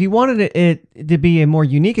 But if you wanted it to be a more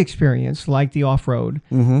unique experience, like the off-road,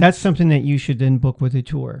 that's something that you should then book with a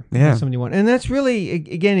tour. Yeah. That's something you want. And that's really,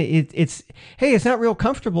 again, it's not real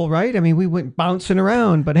comfortable, right? I mean, we went bouncing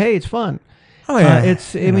around, but hey, it's fun. Oh yeah.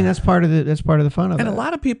 I mean, that's part of the fun of it. And a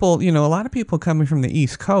lot of people coming from the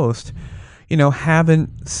East Coast,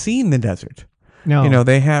 haven't seen the desert. No.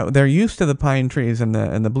 They're used to the pine trees and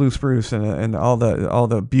the blue spruce and all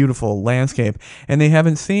the beautiful landscape, and they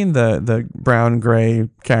haven't seen the brown gray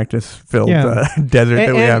cactus filled desert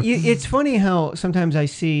that we have. It's funny how sometimes I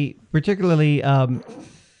see, particularly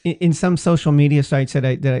in some social media sites that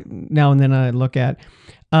I now and then I look at.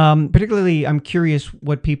 Particularly, I'm curious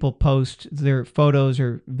what people post, their photos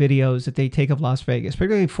or videos that they take of Las Vegas,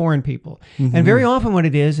 particularly foreign people. And very often what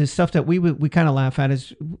it is stuff that we kind of laugh at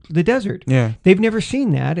is the desert. Yeah. They've never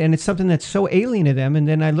seen that, and it's something that's so alien to them. And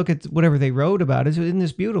then I look at whatever they wrote about it. Isn't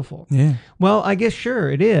this beautiful? Yeah. Well, I guess, sure,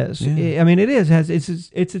 it is. Yeah. I mean, it is. It's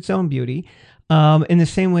its own beauty. In the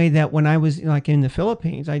same way that when I was like in the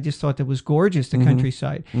Philippines, I just thought that was gorgeous, the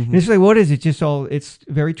countryside. And it's like, what is it? It's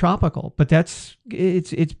very tropical, but it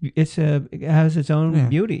has its own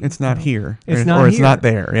beauty. It's not here. It's not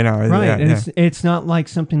there. Right. And it's not like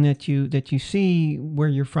something that you see where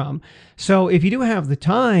you're from. So if you do have the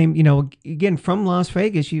time, again, from Las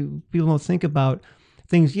Vegas, people don't think about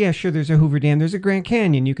things. Yeah, sure. There's a Hoover Dam. There's a Grand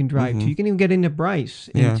Canyon you can drive to. You can even get into Bryce,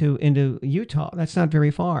 into Utah. That's not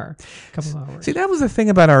very far. A couple of hours. See, that was the thing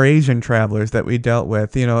about our Asian travelers that we dealt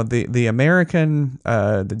with. The American,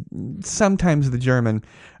 sometimes the German.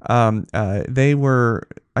 They were.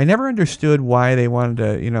 I never understood why they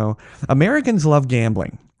wanted to. Americans love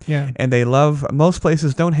gambling. Yeah. And most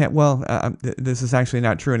places don't have, this is actually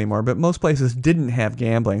not true anymore, but most places didn't have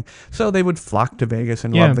gambling. So they would flock to Vegas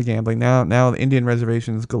and love the gambling. Now the Indian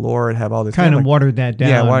reservations galore and have all this kind of watered that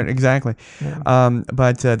down. Yeah, exactly. Yeah.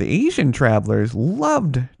 But the Asian travelers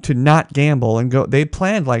loved to not gamble and go. They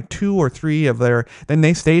planned like 2 or 3 of then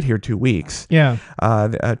they stayed here 2 weeks. Yeah.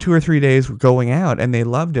 2 or 3 days going out, and they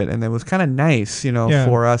loved it. And it was kind of nice,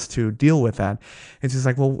 for us to deal with that. It's just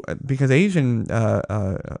like, because Asian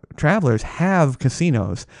travelers have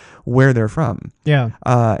casinos where they're from. Yeah.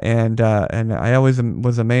 And I always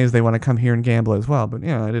was amazed they want to come here and gamble as well. But,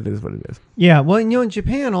 it is what it is. Yeah. Well, in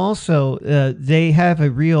Japan also, they have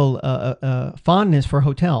a real fondness for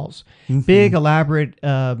hotels. Big, elaborate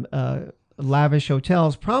lavish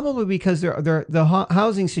hotels, probably because the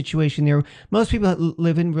housing situation there. Most people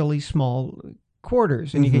live in really small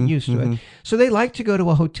quarters, and you get used to it. So they like to go to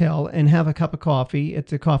a hotel and have a cup of coffee at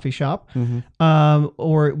the coffee shop,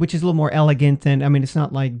 or which is a little more elegant than. I mean, it's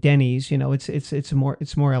not like Denny's. You know, it's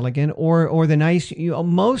more elegant, or the nice. You know,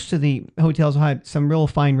 most of the hotels had some real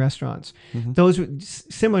fine restaurants. Those were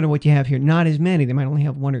similar to what you have here. Not as many. They might only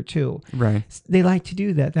have one or two. Right. They like to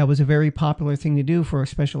do that. That was a very popular thing to do for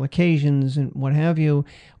special occasions and what have you.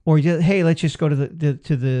 Or just, hey, let's just go to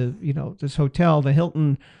the you know, this hotel, the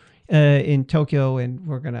Hilton. In Tokyo, and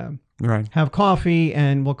we're gonna have coffee,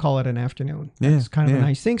 and we'll call it an afternoon. It's kind of a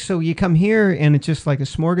nice thing. So you come here, and it's just like a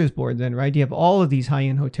smorgasbord. Then, right? You have all of these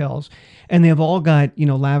high-end hotels, and they've all got, you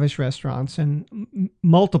know, lavish restaurants and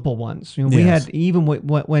multiple ones. You know, we had even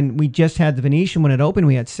when we just had the Venetian when it opened,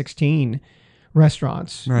 we had 16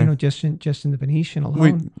 restaurants. You know, just in the Venetian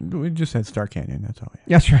alone. We just had Star Canyon. That's all.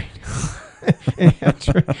 That's right. That's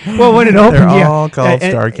right. Well, when it opened, they're all called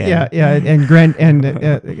Star Canyon. Yeah, and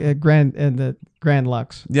the Grand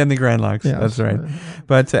Lux. Yeah, and the Grand Lux. Yeah, that's right.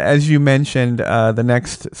 But as you mentioned, the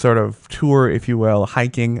next sort of tour, if you will,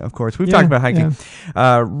 hiking. Of course, we've talked about hiking.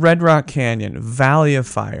 Red Rock Canyon, Valley of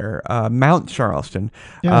Fire, Mount Charleston.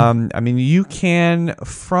 I mean, you can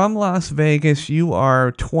from Las Vegas. You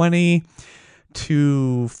are 20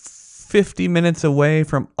 to 50 minutes away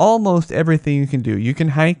from almost everything you can do. You can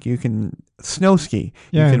hike, you can snow ski,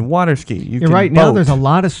 you can water ski, you can right boat. Now there's a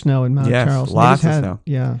lot of snow in Mount Charleston. Lots of snow.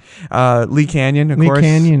 Yeah. Lee Canyon, of course. Lee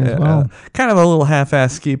Canyon as well. Kind of a little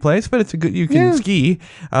half-ass ski place, but it's a good. You can ski,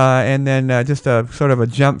 and then just a sort of a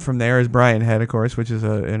jump from there is Bryan Head, of course, which is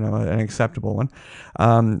an acceptable one.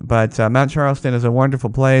 But Mount Charleston is a wonderful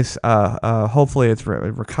place. Hopefully, it's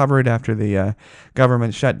recovered after the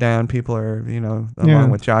government shutdown. People are, along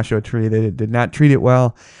with Joshua Tree, they did not treat it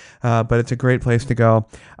well. But it's a great place to go.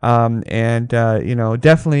 Definitely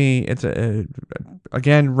it's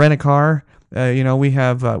again, rent a car. We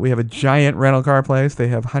have a giant rental car place. They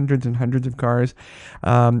have hundreds and hundreds of cars.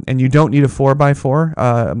 And you don't need a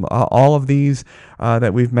 4x4. All of these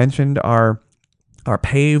that we've mentioned are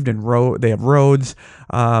paved and they have roads,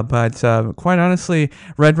 but quite honestly,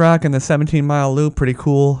 Red Rock and the 17-mile loop, pretty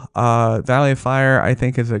cool. Valley of Fire, I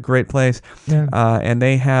think, is a great place, and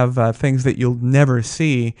they have things that you'll never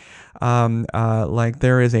see. Like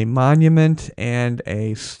there is a monument and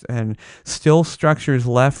still structures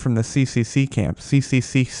left from the CCC camps.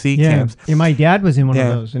 Yeah, my dad was in one of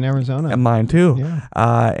those in Arizona. And mine too.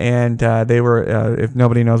 Yeah. And they were, if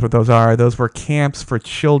nobody knows what those were camps for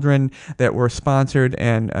children that were sponsored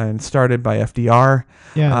and started by FDR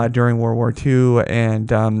during World War II, and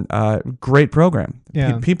great program.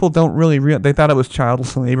 Yeah. People don't really they thought it was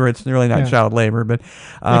child labor. It's really not child labor, but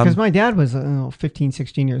because my dad was 15,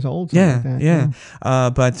 16 years old.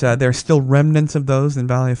 But there's still remnants of those in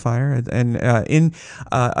Valley of Fire, and in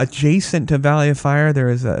adjacent to Valley of Fire,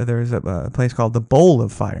 there's a place called the Bowl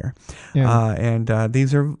of Fire, and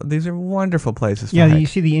these are wonderful places. Yeah, you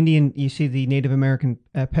see the Native American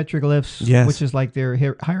petroglyphs, which is like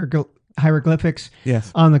their hieroglyphics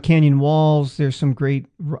on the canyon walls. There's some great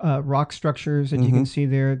rock structures that you can see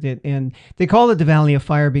there, and they call it the Valley of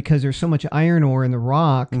Fire because there's so much iron ore in the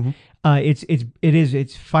rock.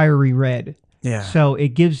 It's fiery red. Yeah. So it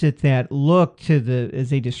gives it that look as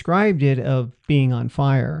they described it, of being on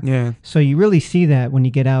fire. Yeah. So you really see that when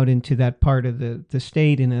you get out into that part of the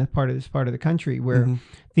state and this part of the country where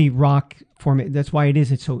the rock that's why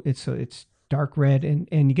it's dark red,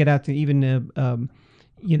 and you get out to even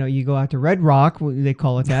you go out to Red Rock, they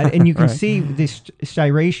call it that, and you can see these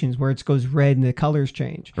striations where it goes red and the colors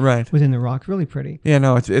change within the rock. Really pretty. Yeah,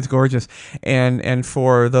 no, it's gorgeous. And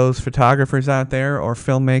for those photographers out there, or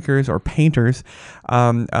filmmakers, or painters,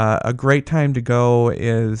 a great time to go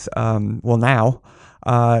is now.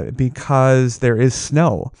 Because there is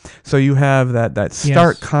snow, so you have that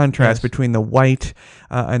stark contrast between the white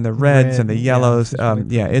and the reds and the yellows.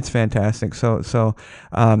 It's fantastic. So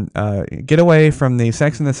get away from the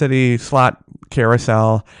Sex and the City slot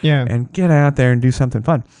carousel, and get out there and do something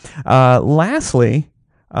fun. Lastly,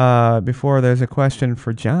 before there's a question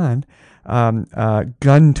for John,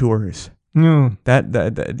 gun tours.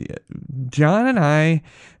 That John and I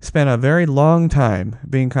spent a very long time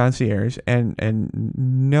being concierge, and at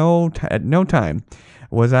no time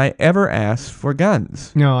was I ever asked for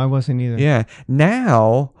guns. No, I wasn't either. Yeah.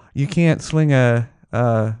 Now you can't sling a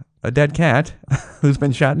dead cat who's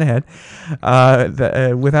been shot in the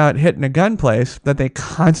head without hitting a gun place that they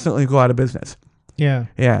constantly go out of business. Yeah.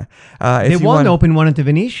 Yeah. They wanted to open one at the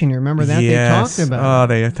Venetian. You remember that? Yes. They talked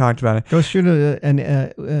about it. They talked about it. Go shoot an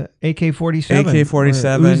AK-47.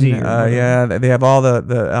 AK-47. Yeah, they have all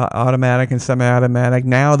the automatic and semi-automatic.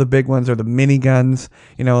 Now the big ones are the miniguns,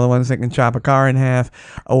 the ones that can chop a car in half,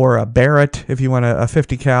 or a Barrett if you want a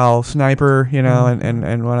 50 cal sniper,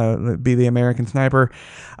 and want to be the American sniper.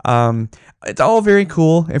 It's all very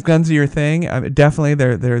cool. If guns are your thing, definitely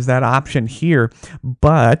there's that option here.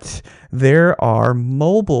 But there are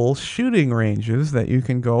mobile shooting ranges that you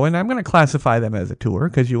can go, and I'm going to classify them as a tour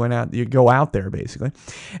because you go out there basically.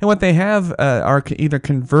 And what they have are either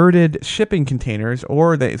converted shipping containers,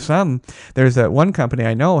 or there's one company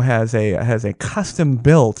I know has a custom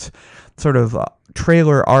built sort of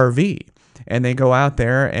trailer RV. And they go out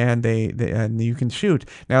there and and you can shoot.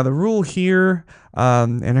 Now the rule here,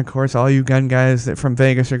 and of course all you gun guys from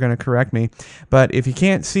Vegas are going to correct me, but if you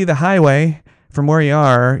can't see the highway from where you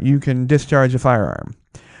are, you can discharge a firearm.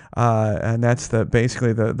 And that's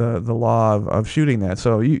basically the law of shooting that.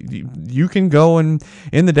 So you can go in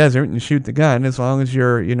the desert and shoot the gun as long as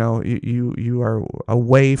you're you are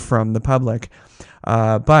away from the public.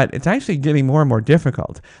 But it's actually getting more and more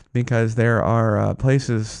difficult because there are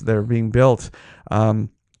places that are being built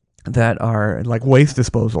that are like waste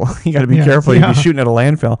disposal. You got to be careful. You'd be shooting at a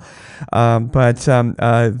landfill. But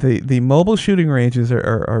the mobile shooting ranges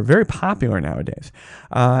are very popular nowadays.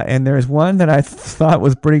 And there's one that I thought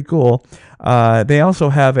was pretty cool. They also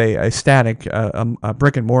have a static, a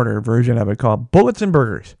brick and mortar version of it called Bullets and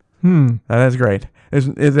Burgers. That is great.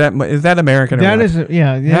 Is that American? That is,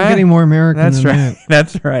 yeah. They're getting more American. That's than right. That.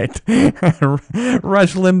 That's right.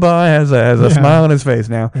 Rush Limbaugh has a smile on his face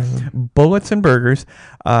now. Mm-hmm. Bullets and Burgers.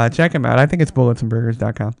 Check him out. I think it's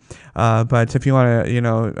bulletsandburgers.com. But if you want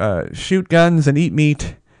to, shoot guns and eat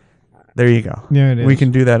meat, there you go. There it is. We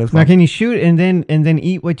can do that as well. Now, can you shoot and then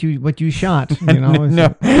eat what you shot? No,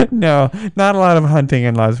 not a lot of hunting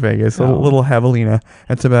in Las Vegas. A little javelina.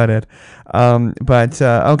 That's about it. But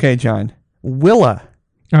okay, John. Willa.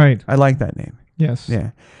 All right. I like that name. Yes. Yeah.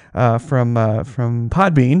 From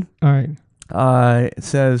Podbean. All right. It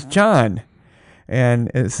says, John, and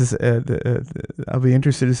this is, I'll be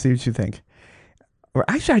interested to see what you think. Or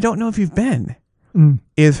actually, I don't know if you've been.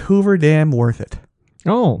 Is Hoover Dam worth it?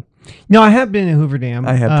 Oh. No, I have been to Hoover Dam.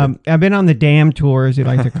 I have. I've been on the dam tour, as you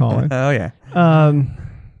like to call it. Oh, yeah.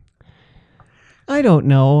 I don't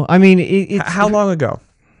know. I mean, it's... How long ago?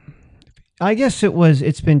 I guguess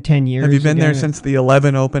it's been 10 years. Have you been there since the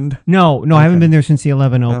 11 opened? No, okay. I haven't been there since the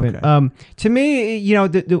 11 opened. Okay. To me,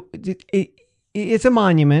 it's a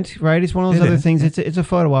monument, right? It's one of those other things. Yeah. It's a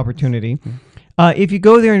photo opportunity. If you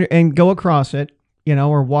go there and go across it,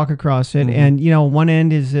 or walk across it, and one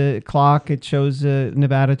end is a clock. It shows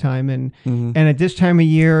Nevada time, and at this time of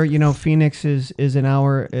year, Phoenix is an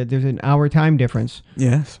hour. There's an hour time difference.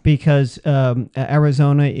 Yes, because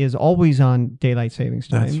Arizona is always on daylight savings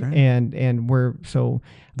time. That's right. And we're so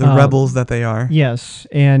the rebels that they are. Yes,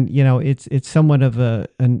 and it's somewhat of a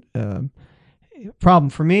problem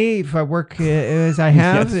for me if I work as I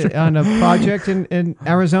have on a project in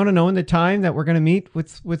Arizona, knowing the time that we're going to meet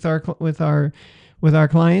with our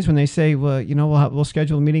clients. When they say, well, we'll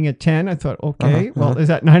schedule a meeting at 10, I thought, okay, well, is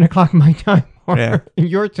that 9 o'clock my time or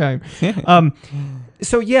your time?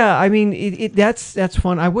 So yeah, I mean, that's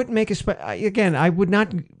fun. I wouldn't make again. I would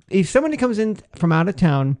not, if somebody comes in from out of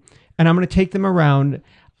town and I'm going to take them around.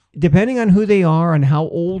 Depending on who they are and how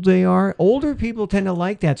old they are, older people tend to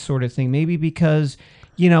like that sort of thing. Maybe because,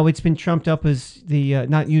 it's been trumped up as the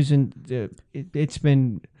not using it's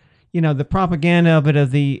been, the propaganda of it,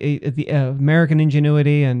 of the American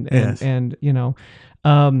ingenuity and that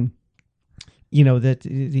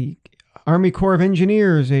the Army Corps of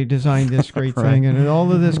Engineers, they designed this great thing and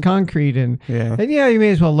all of this concrete and you may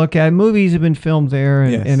as well look at it. Movies have been filmed there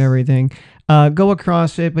and everything. Go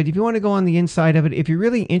across it, but if you want to go on the inside of it, if you're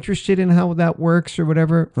really interested in how that works or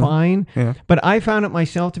whatever, fine. Yeah. But I found it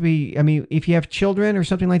myself to be, if you have children or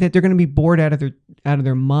something like that, they're going to be bored out of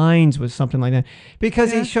their minds with something like that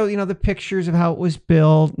because they show the pictures of how it was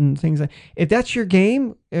built and things like. If that's your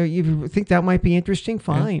game, you think that might be interesting,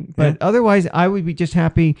 fine. But otherwise, I would be just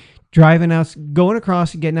happy driving out, going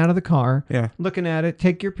across and getting out of the car, looking at it,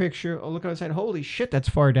 take your picture, look outside, holy shit, that's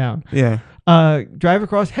far down. Yeah. Drive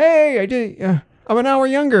across, hey, I did, I'm an hour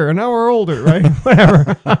younger, an hour older, right?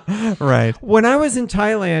 Whatever. Right. When I was in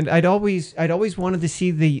Thailand, I'd always wanted to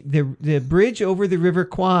see the bridge over the River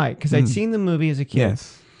Kwai because I'd seen the movie as a kid.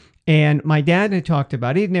 Yes. And my dad had talked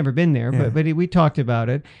about it. He'd never been there, but we talked about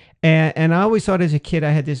it. And I always thought as a kid,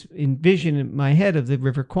 I had this vision in my head of the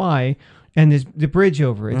River Kwai and the bridge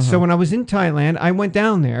over it. So when I was in Thailand, I went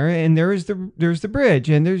down there, and there's the bridge,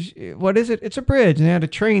 and what is it? It's a bridge, and they had a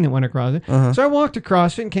train that went across it. So I walked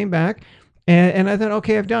across it and came back, and I thought,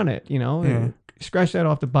 okay, I've done it. Scratch that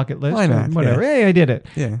off the bucket list. Why not? Whatever. Hey, I did it.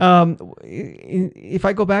 Yeah. If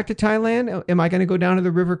I go back to Thailand, am I going to go down to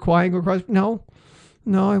the River Kwai and go across?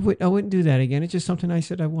 No, I wouldn't do that again. It's just something I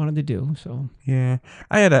said I wanted to do. So yeah,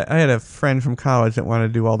 I had a friend from college that wanted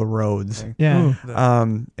to do all the roads. Yeah.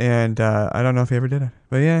 And I don't know if he ever did it,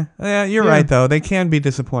 but yeah, you're right though. They can be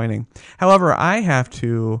disappointing. However, I have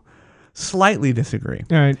to slightly disagree.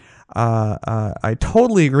 All right. I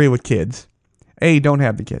totally agree with kids. Don't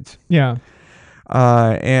have the kids. Yeah.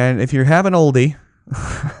 And if you have an oldie,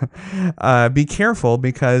 be careful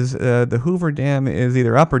because the Hoover Dam is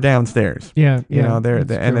either up or downstairs. Yeah,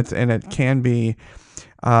 and it can be.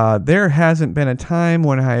 There hasn't been a time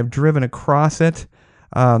when I have driven across it.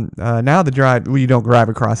 Now the drive, you don't drive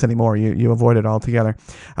across anymore. You avoid it altogether.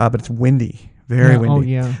 But it's windy. Very windy. Oh,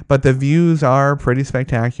 yeah. But the views are pretty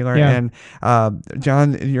spectacular. Yeah. And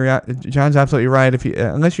John's absolutely right. If you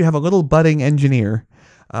unless you have a little budding engineer,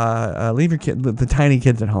 leave the tiny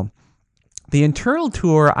kids at home. The internal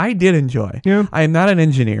tour I did enjoy. Yeah. I am not an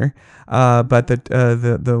engineer, but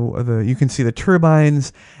the you can see the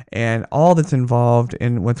turbines and all that's involved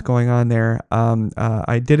in what's going on there.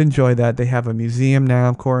 I did enjoy that. They have a museum now,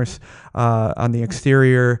 of course, on the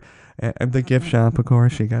exterior. The gift shop, of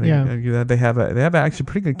course, you gotta do that. They have actually a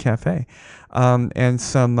pretty good cafe, and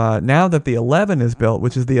some now that the 11 is built,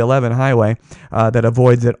 which is the 11 highway that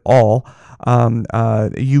avoids it all.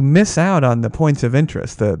 You miss out on the points of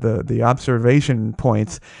interest, the observation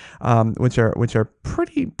points, which are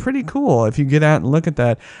pretty cool if you get out and look at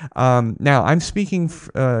that. Now I'm speaking,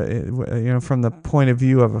 from the point of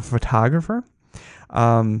view of a photographer.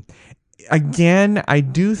 Again, I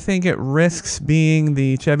do think it risks being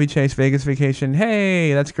the Chevy Chase Vegas vacation.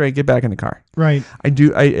 Hey, that's great. Get back in the car. Right. I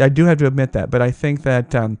do have to admit that, but I think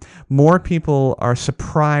that more people are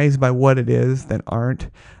surprised by what it is than aren't.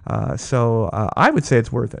 So I would say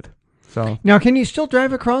it's worth it. So now, can you still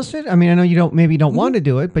drive across it? I mean, I know you don't want to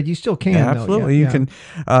do it, but you still can. Yeah, absolutely. You can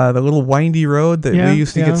the little windy road that we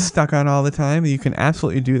used to get stuck on all the time. You can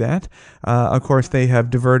absolutely do that. Of course, they have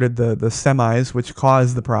diverted the semis, which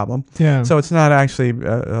caused the problem. Yeah. So it's not actually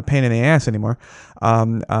a pain in the ass anymore.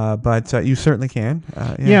 But you certainly can.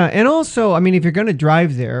 Yeah, and also, I mean, if you're going to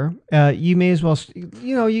drive there, you may as well.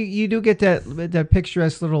 You do get that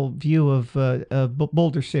picturesque little view of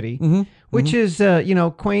Boulder City, which is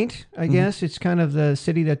quaint. I guess it's kind of the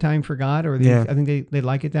city that time forgot, or I think they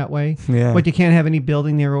like it that way. Yeah. But you can't have any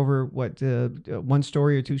building there over 1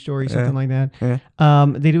 story or 2 stories, something like that.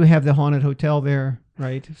 Yeah. They do have the haunted hotel there.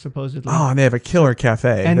 Right, supposedly. Oh, and they have a killer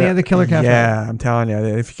cafe. And they have the killer cafe. Yeah, I'm telling you,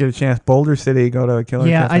 if you get a chance, Boulder City, go to a killer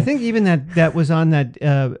cafe. Yeah, I think even that was on that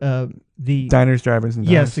the Diners, Drivers, and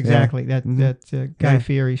Diners. Yes, exactly. That Guy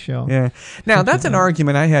Fieri show. Yeah. Now that's an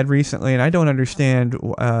argument I had recently, and I don't understand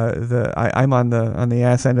I'm on the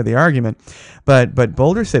ass end of the argument, but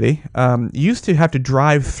Boulder City used to have to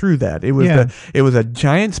drive through that. It was a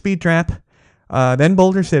giant speed trap. Then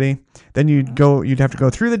Boulder City, then you'd have to go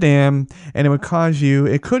through the dam, and it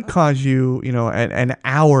could cause you, an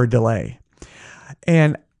hour delay.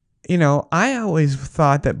 And, I always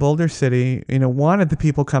thought that Boulder City, wanted the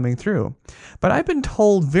people coming through. But I've been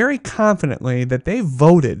told very confidently that they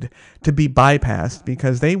voted to be bypassed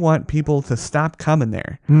because they want people to stop coming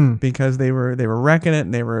there because they were wrecking it,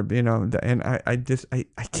 and they were, and I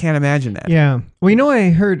can't imagine that. Yeah. Well,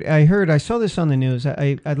 I saw this on the news.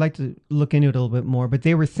 I'd like to look into it a little bit more, but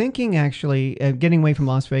they were thinking actually, getting away from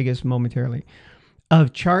Las Vegas momentarily,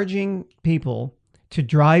 of charging people to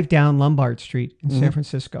drive down Lombard Street in San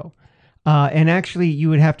Francisco. And actually, you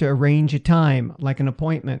would have to arrange a time, like an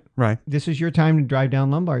appointment. Right. This is your time to drive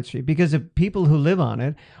down Lombard Street, because the people who live on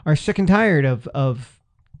it are sick and tired of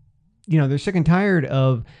they're sick and tired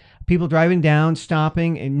of people driving down,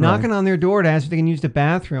 stopping, and knocking on their door to ask if they can use the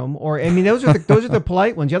bathroom. Or, I mean, those are the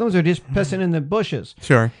polite ones. The other ones are just pissing in the bushes.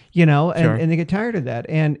 Sure. And they get tired of that.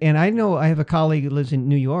 And I know I have a colleague who lives in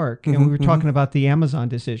New York, and we were talking about the Amazon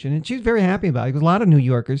decision, and she's very happy about it. Because a lot of New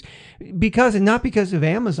Yorkers, not because of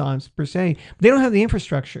Amazon per se, they don't have the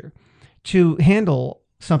infrastructure to handle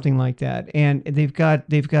something like that. And they've got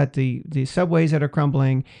the subways that are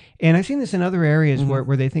crumbling. And I've seen this in other areas where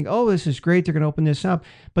they think, oh, this is great, they're going to open this up,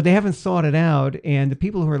 but they haven't thought it out. And the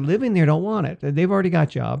people who are living there don't want it. They've already got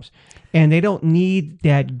jobs, and they don't need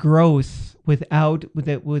that growth without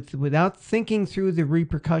thinking through the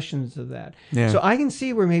repercussions of that. Yeah. So I can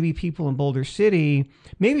see where maybe people in Boulder City,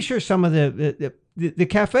 maybe sure some of the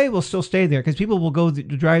cafe will still stay there because people will go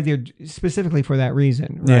drive there specifically for that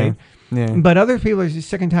reason, right? Yeah. But other people are just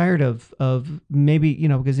sick and tired of maybe,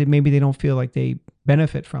 because maybe they don't feel like they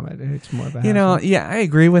benefit from it. It's more of a hassle. Yeah, I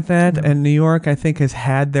agree with that. Yeah. And New York, I think, has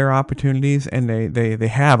had their opportunities, and they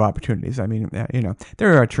have opportunities. I mean,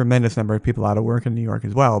 there are a tremendous number of people out of work in New York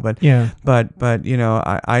as well. But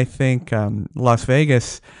I think Las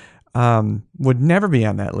Vegas would never be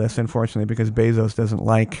on that list, unfortunately, because Bezos doesn't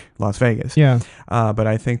like Las Vegas. Yeah. But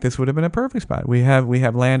I think this would have been a perfect spot. We have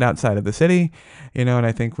land outside of the city, and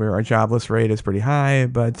I think our jobless rate is pretty high.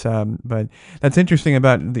 But that's interesting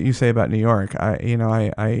about that you say about New York.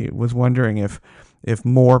 I was wondering if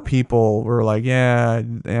more people were like, yeah,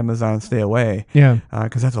 Amazon, stay away. Yeah.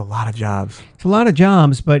 Because that's a lot of jobs. It's a lot of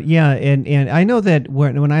jobs, but yeah, and I know that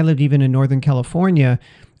when I lived even in Northern California.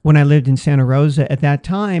 When I lived in Santa Rosa at that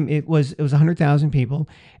time, it was 100,000 people.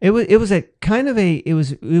 It was a kind of it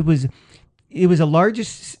was the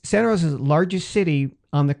largest, Santa Rosa's largest city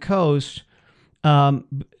on the coast,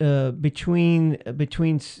 between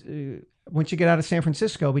once you get out of San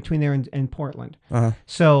Francisco, between there and Portland. Uh-huh.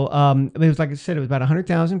 So it was, like I said, it was about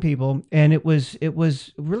 100,000 people, and it was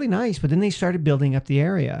really nice. But then they started building up the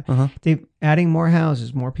area. Uh-huh. They adding more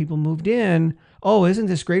houses, more people moved in. Oh, isn't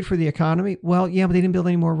this great for the economy? Well, yeah, but they didn't build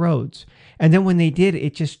any more roads. And then when they did,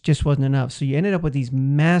 it just wasn't enough. So you ended up with these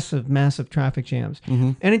massive, massive traffic jams.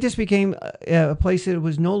 Mm-hmm. And it just became a place that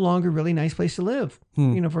was no longer a really nice place to live.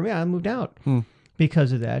 For me, I moved out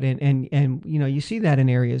because of that. And you see that in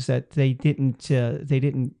areas that they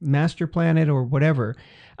didn't master plan it or whatever.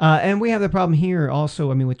 And we have the problem here also.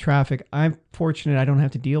 I mean, with traffic, I'm fortunate I don't have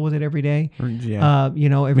to deal with it every day. Yeah.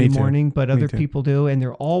 Every morning, but other people do, and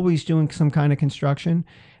they're always doing some kind of construction.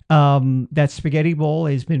 That spaghetti bowl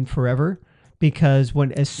has been forever, because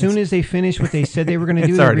as soon as they finish what they said they were going to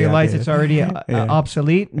do, they realize it's already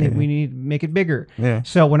obsolete, and we need to make it bigger. Yeah.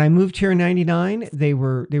 So when I moved here in '99, they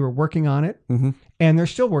were working on it. Mm-hmm. And they're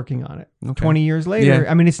still working on it. Okay. 20 years later.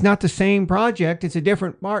 Yeah. I mean, it's not the same project. It's a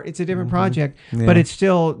different part. It's a different project. Yeah. But it's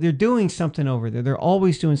still, they're doing something over there. They're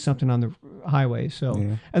always doing something on the highway. So,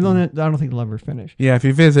 and then I don't think they'll ever finish. Yeah, if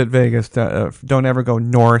you visit Vegas, don't ever go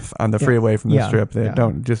north on the freeway from the strip.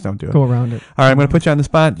 Don't do it. Go around it. All right, I'm going to put you on the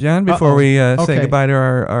spot, John, before we say goodbye to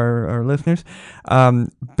our listeners.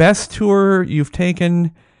 Best tour you've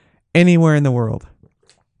taken anywhere in the world?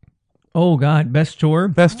 Oh, God. Best tour?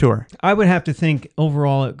 Best tour. I would have to think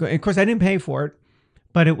overall. Of course, I didn't pay for it,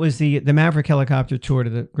 but it was the Maverick helicopter tour to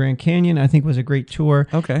the Grand Canyon. I think was a great tour.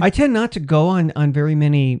 Okay. I tend not to go on very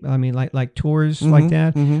many, like tours like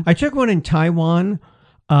that. Mm-hmm. I took one in Taiwan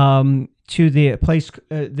to the place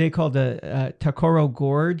they call the Takoro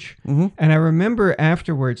Gorge. Mm-hmm. And I remember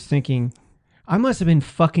afterwards thinking, I must have been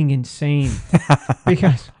fucking insane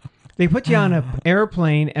because they put you on an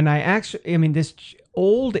airplane, and this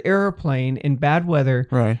old airplane in bad weather,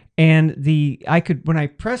 right? And when I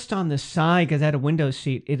pressed on the side because I had a window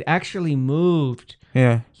seat, it actually moved.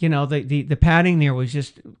 Yeah, the padding there was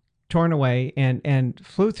just torn away, and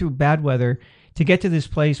flew through bad weather to get to this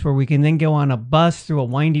place where we can then go on a bus through a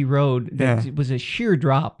windy road that was a sheer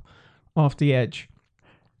drop off the edge.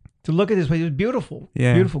 To look at this place, it was beautiful,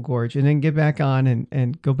 beautiful gorge, and then get back on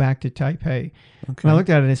and go back to Taipei. Okay. And I looked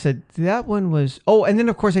at it and I said, that one was. Oh, and then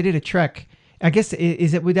of course I did a trek. I guess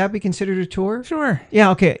would that be considered a tour? Sure.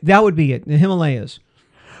 Yeah. Okay, that would be it. The Himalayas.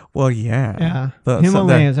 Well, yeah. Yeah. The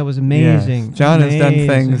Himalayas. That was amazing. Yes. John has done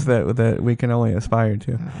things that we can only aspire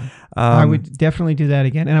to. I would definitely do that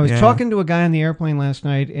again. And I was talking to a guy on the airplane last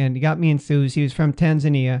night, and he got me enthused. He was from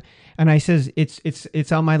Tanzania, and I says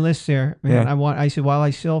it's on my list there. Man, I said, while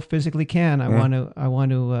I still physically can, I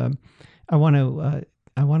want to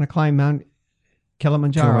climb Mount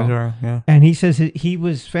Kilimanjaro. Yeah. And he says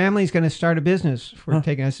his family's going to start a business for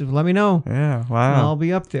taking. I said, well, let me know. Yeah, wow. I'll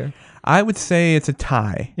be up there. I would say it's a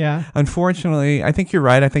tie. Yeah. Unfortunately, I think you're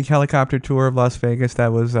right. I think helicopter tour of Las Vegas,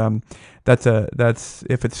 that's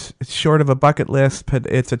if it's short of a bucket list, but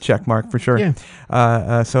it's a check mark for sure. Yeah.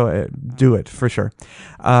 So do it for sure.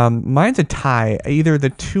 Mine's a tie. Either the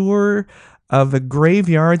tour of the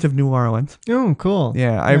graveyards of New Orleans. Oh, cool.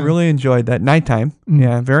 Yeah, I really enjoyed that. Nighttime. Mm.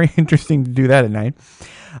 Yeah, very interesting to do that at night.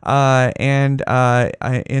 And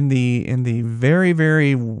in the very,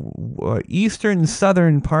 very eastern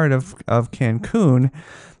southern part of Cancun,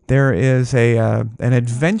 There is an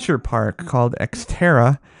adventure park called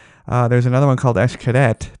Xterra. There's another one called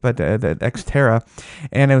Cadet, but the Xterra,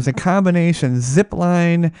 and it was a combination zip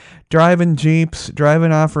line, driving jeeps,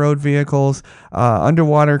 driving off-road vehicles,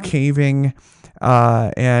 underwater caving,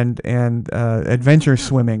 and adventure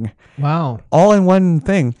swimming. Wow! All in one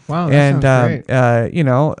thing. Wow! That sounds great.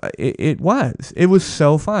 It was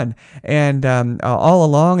so fun, and all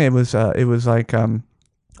along it was like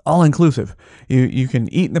all inclusive. You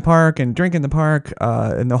can eat in the park and drink in the park,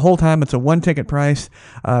 and the whole time it's a one ticket price,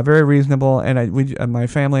 very reasonable. And my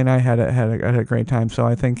family and I had a great time. So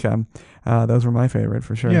I think those were my favorite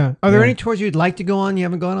for sure. Yeah. Are there any tours you'd like to go on you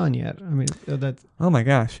haven't gone on yet? I mean, that's. Oh my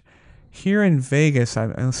gosh, here in Vegas,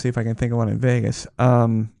 let's see if I can think of one in Vegas.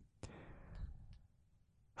 Wow.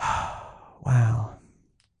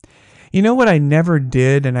 You know what I never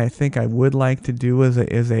did, and I think I would like to do is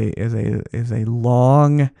a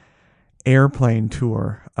long airplane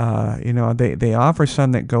tour. They offer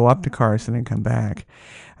some that go up to Carson and come back,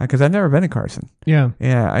 because I've never been to Carson. Yeah.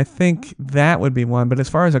 Yeah, I think that would be one. But as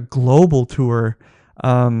far as a global tour,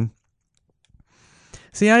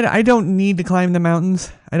 see, I don't need to climb the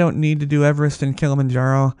mountains. I don't need to do Everest and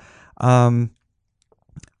Kilimanjaro. I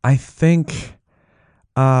think.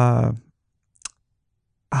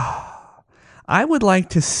 I would like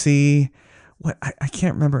to see what I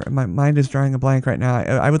can't remember. My mind is drawing a blank right now.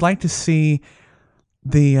 I would like to see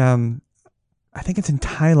the I think it's in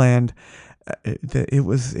Thailand. It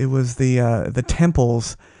was the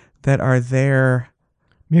temples that are there.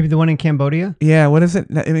 Maybe the one in Cambodia? Yeah, what is it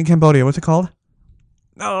in Cambodia? What's it called?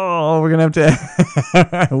 Oh, we're going to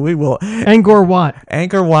have to... We will. Angkor Wat.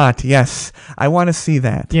 Angkor Wat, yes. I want to see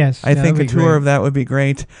that. Yes. I think a tour of that would be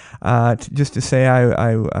great. Just to say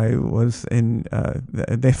I was in...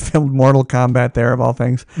 they filmed Mortal Kombat there, of all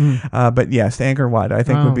things. But yes, Angkor Wat, I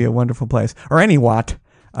think, would be a wonderful place. Or any Wat,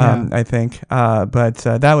 I think. But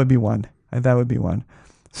that would be one. That would be one.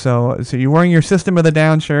 So you're wearing your System of the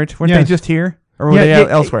Down shirt. Weren't they just here? Or were they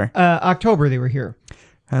elsewhere? October they were here.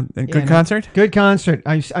 Good concert. Good concert.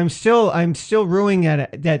 I'm still ruing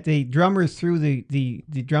that the drummer threw the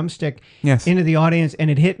drumstick into the audience and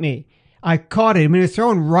it hit me. I caught it. I mean, it was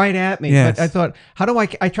thrown right at me. Yes. But I thought, how do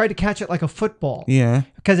I tried to catch it like a football. Yeah.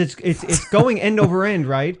 Because it's going end over end,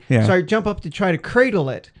 right? Yeah. So I jump up to try to cradle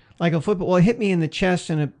it like a football. Well, it hit me in the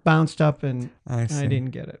chest and it bounced up and I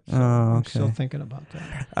didn't get it. So I'm still thinking about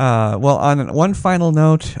that. Well, on one final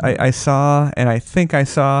note, I saw, and I think I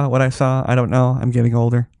saw what I saw. I don't know. I'm getting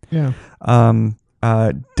older. Yeah.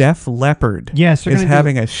 Def Leppard is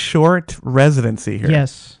having a short residency here.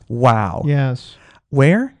 Yes. Wow. Yes.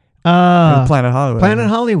 Where? Planet Hollywood. Planet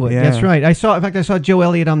Hollywood. Yeah. That's right. In fact, I saw Joe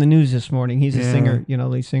Elliott on the news this morning. He's a singer,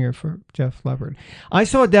 lead singer for Def Leppard. I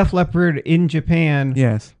saw Def Leppard in Japan.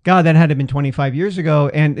 Yes. God, that had to have been 25 years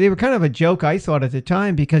ago. And they were kind of a joke, I thought, at the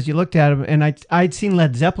time, because you looked at them, and I'd seen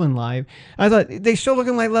Led Zeppelin live. I thought, they're still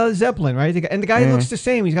looking like Led Zeppelin, right? And the guy looks the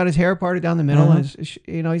same. He's got his hair parted down the middle. And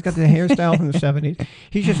he's got the hairstyle from the 70s.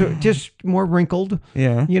 He's just more wrinkled.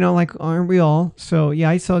 Yeah. Like, aren't we all? So,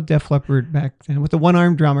 yeah, I saw Def Leppard back then with the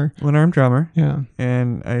one-armed drummer. One-armed drummer. Yeah.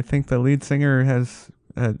 And I think the lead singer has,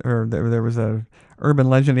 there was a urban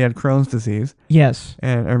legend he had Crohn's disease. Yes.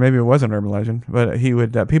 Or maybe it was an urban legend, but he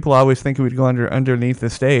would, people always think he would go underneath the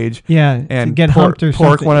stage. Yeah. And get humped or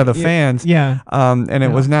pork something. one of the fans. Yeah. And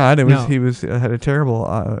it was not. He had a terrible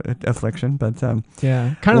affliction, but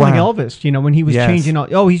yeah. Kind of like Elvis, when he was changing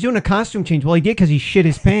he's doing a costume change. Well, he did because he shit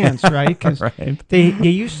his pants, right? Because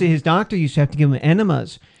his doctor used to have to give him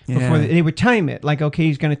enemas. Before they would time it, like, okay,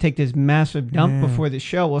 he's going to take this massive dump before the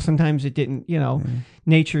show. Well, sometimes it didn't,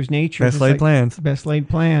 nature's nature. Best laid plans. Best laid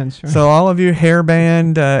plans. Right? So all of you hair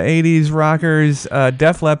band, 80s rockers,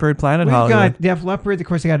 Def Leppard, Planet Hollywood. We've got Def Leppard. Of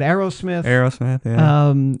course, they got Aerosmith.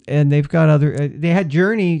 Yeah. And they've got other. They had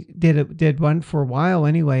Journey did one for a while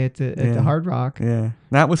anyway at the Hard Rock. Yeah.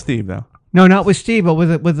 Not with Steve though. No, not with Steve, but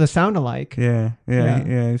with the sound alike. Yeah.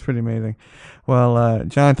 He's pretty amazing. Well,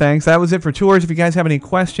 John, thanks. That was it for tours. If you guys have any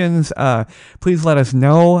questions, please let us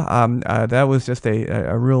know. That was just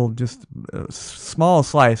a real small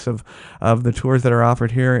slice of the tours that are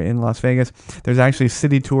offered here in Las Vegas. There's actually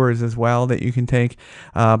city tours as well that you can take.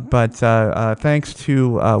 But thanks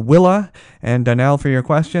to Willa and Donnell for your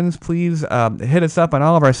questions. Please hit us up on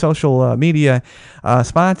all of our social media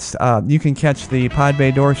spots. You can catch the Pod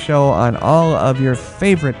Bay Door Show on all of your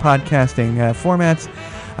favorite podcasting formats.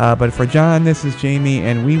 But for John, this is Jamie,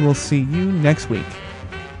 and we will see you next week.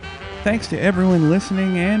 Thanks to everyone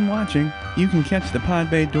listening and watching. You can catch the Pod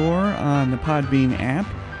Bay Door on the Podbean app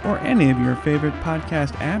or any of your favorite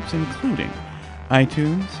podcast apps, including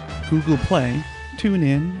iTunes, Google Play,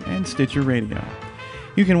 TuneIn, and Stitcher Radio.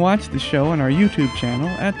 You can watch the show on our YouTube channel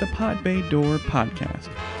at the Pod Bay Door Podcast.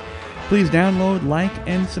 Please download, like,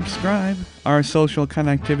 and subscribe. Our social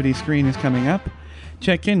connectivity screen is coming up.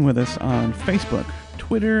 Check in with us on Facebook,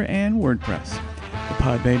 Twitter, and WordPress. The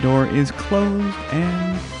Pod Bay Door is closed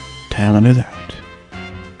and talent is out.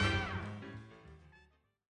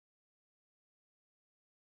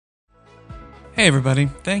 Hey everybody,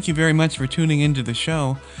 thank you very much for tuning into the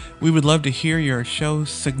show. We would love to hear your show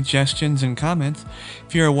suggestions and comments.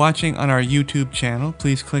 If you are watching on our YouTube channel,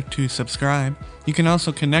 please click to subscribe. You can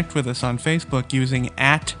also connect with us on Facebook using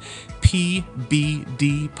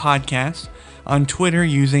 @PBD Podcast, on Twitter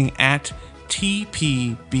using @TPBD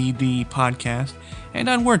Podcast, and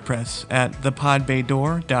on WordPress at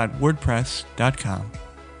thepodbaydoor.wordpress.com.